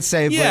lot we could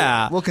say,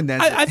 but we'll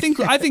condense it. I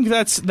think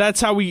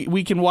that's how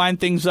we can wind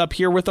things up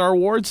here with our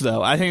awards,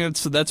 though. I think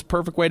that's a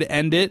perfect way to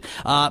end it.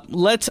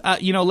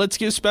 Let's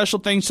give special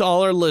thanks to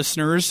all our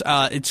listeners.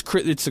 It's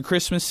the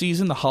Christmas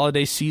season, the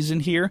holiday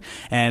season here,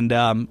 and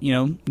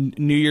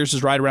New Year's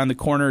is right around the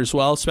corner as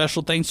well.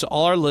 Special thanks to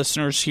all our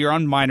listeners here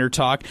on Miner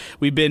Talk.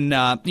 We've been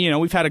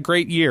we've had a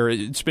great year.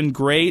 It's been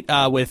great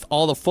with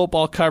all the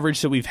football coverage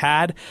that we've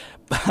had.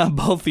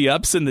 Both the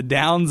ups and the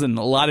downs, and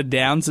a lot of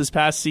downs this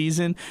past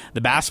season.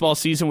 The basketball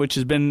season, which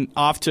has been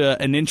off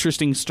to an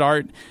interesting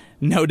start.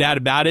 No doubt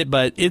about it,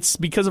 but it's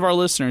because of our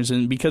listeners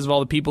and because of all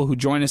the people who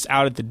join us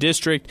out at the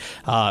district,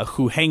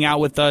 who hang out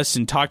with us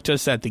and talk to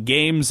us at the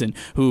games, and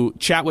who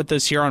chat with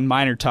us here on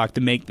Miner Talk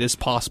to make this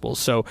possible.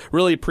 So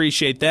really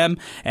appreciate them,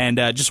 and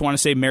just want to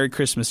say Merry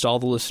Christmas to all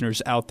the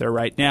listeners out there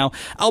right now.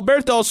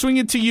 Alberto, I'll swing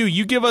it to you.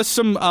 You give us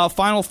some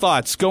final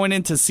thoughts going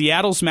into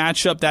Seattle's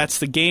matchup. That's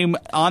the game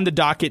on the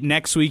docket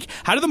next week.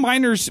 How do the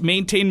Miners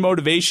maintain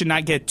motivation,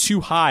 not get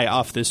too high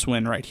off this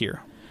win right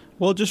here?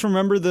 Well, just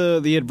remember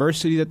the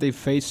adversity that they've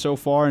faced so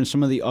far and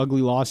some of the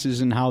ugly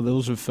losses and how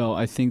those have felt.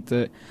 I think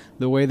that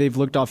the way they've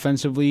looked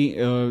offensively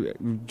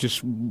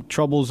just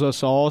troubles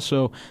us all.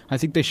 So I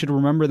think they should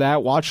remember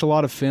that, watch a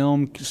lot of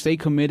film, stay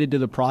committed to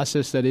the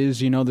process that is,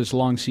 this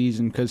long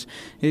season, because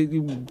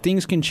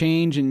things can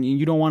change and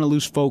you don't want to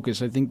lose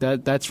focus. I think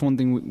that's one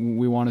thing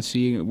we want to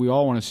see, we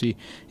all want to see,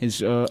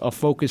 is a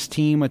focused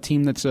team, a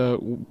team that's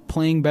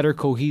playing better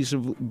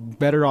cohesive,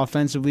 better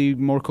offensively,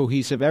 more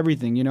cohesive,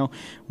 everything.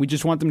 We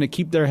just want them to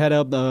keep their head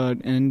up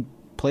and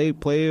play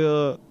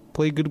good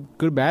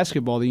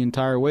basketball the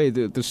entire way.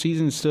 The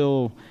season's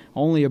still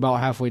only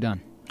about halfway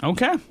done.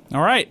 Okay.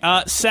 All right.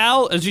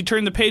 Sal, as you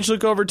turn the page,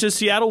 look over to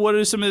Seattle, what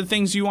are some of the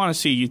things you want to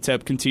see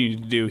UTEP continue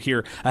to do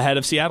here ahead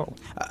of Seattle?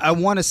 I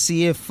want to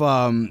see if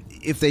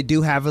they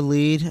do have a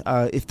lead,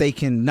 if they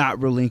can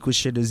not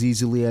relinquish it as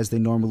easily as they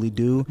normally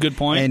do. Good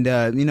point.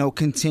 And,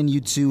 continue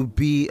to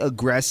be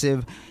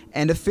aggressive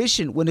and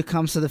efficient when it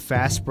comes to the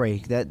fast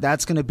break.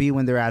 That's going to be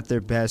when they're at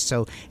their best.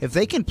 So if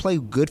they can play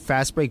good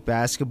fast break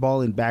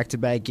basketball in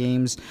back-to-back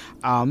games,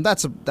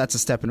 that's a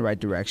step in the right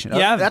direction.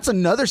 Yeah. That's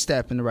another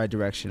step in the right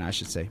direction, I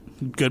should say.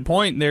 Good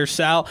point there,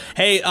 Sal.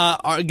 Hey,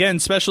 again,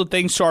 special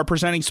thanks to our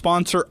presenting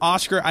sponsor,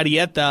 Oscar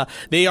Arieta.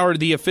 They are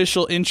the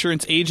official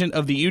insurance agent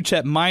of the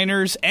UTEP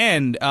Miners,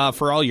 and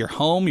for all your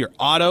home, your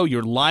auto,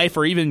 your life,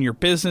 or even your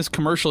business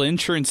commercial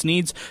insurance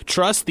needs,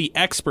 trust the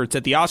experts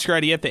at the Oscar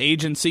Arieta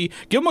Agency.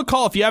 Give them a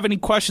call if you have any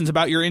questions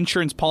about your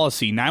insurance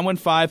policy.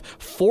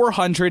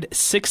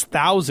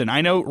 915-400-6000.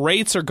 I know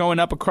rates are going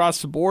up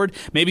across the board.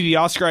 Maybe the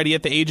Oscar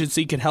Arieta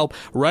Agency could help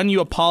run you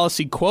a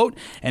policy quote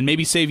and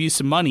maybe save you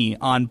some money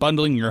on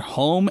bundling your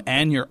home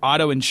and your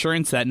auto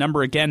insurance. That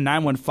number again,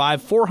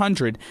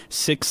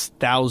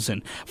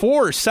 915-400-6000.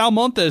 For Sal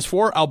Montes,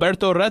 for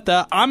Alberto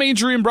Reta, I'm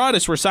Adrian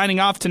Broadus. We're signing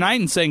off tonight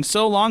and saying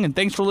so long, and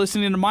thanks for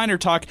listening to Miner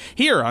Talk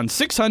here on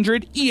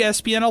 600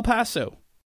 ESPN El Paso.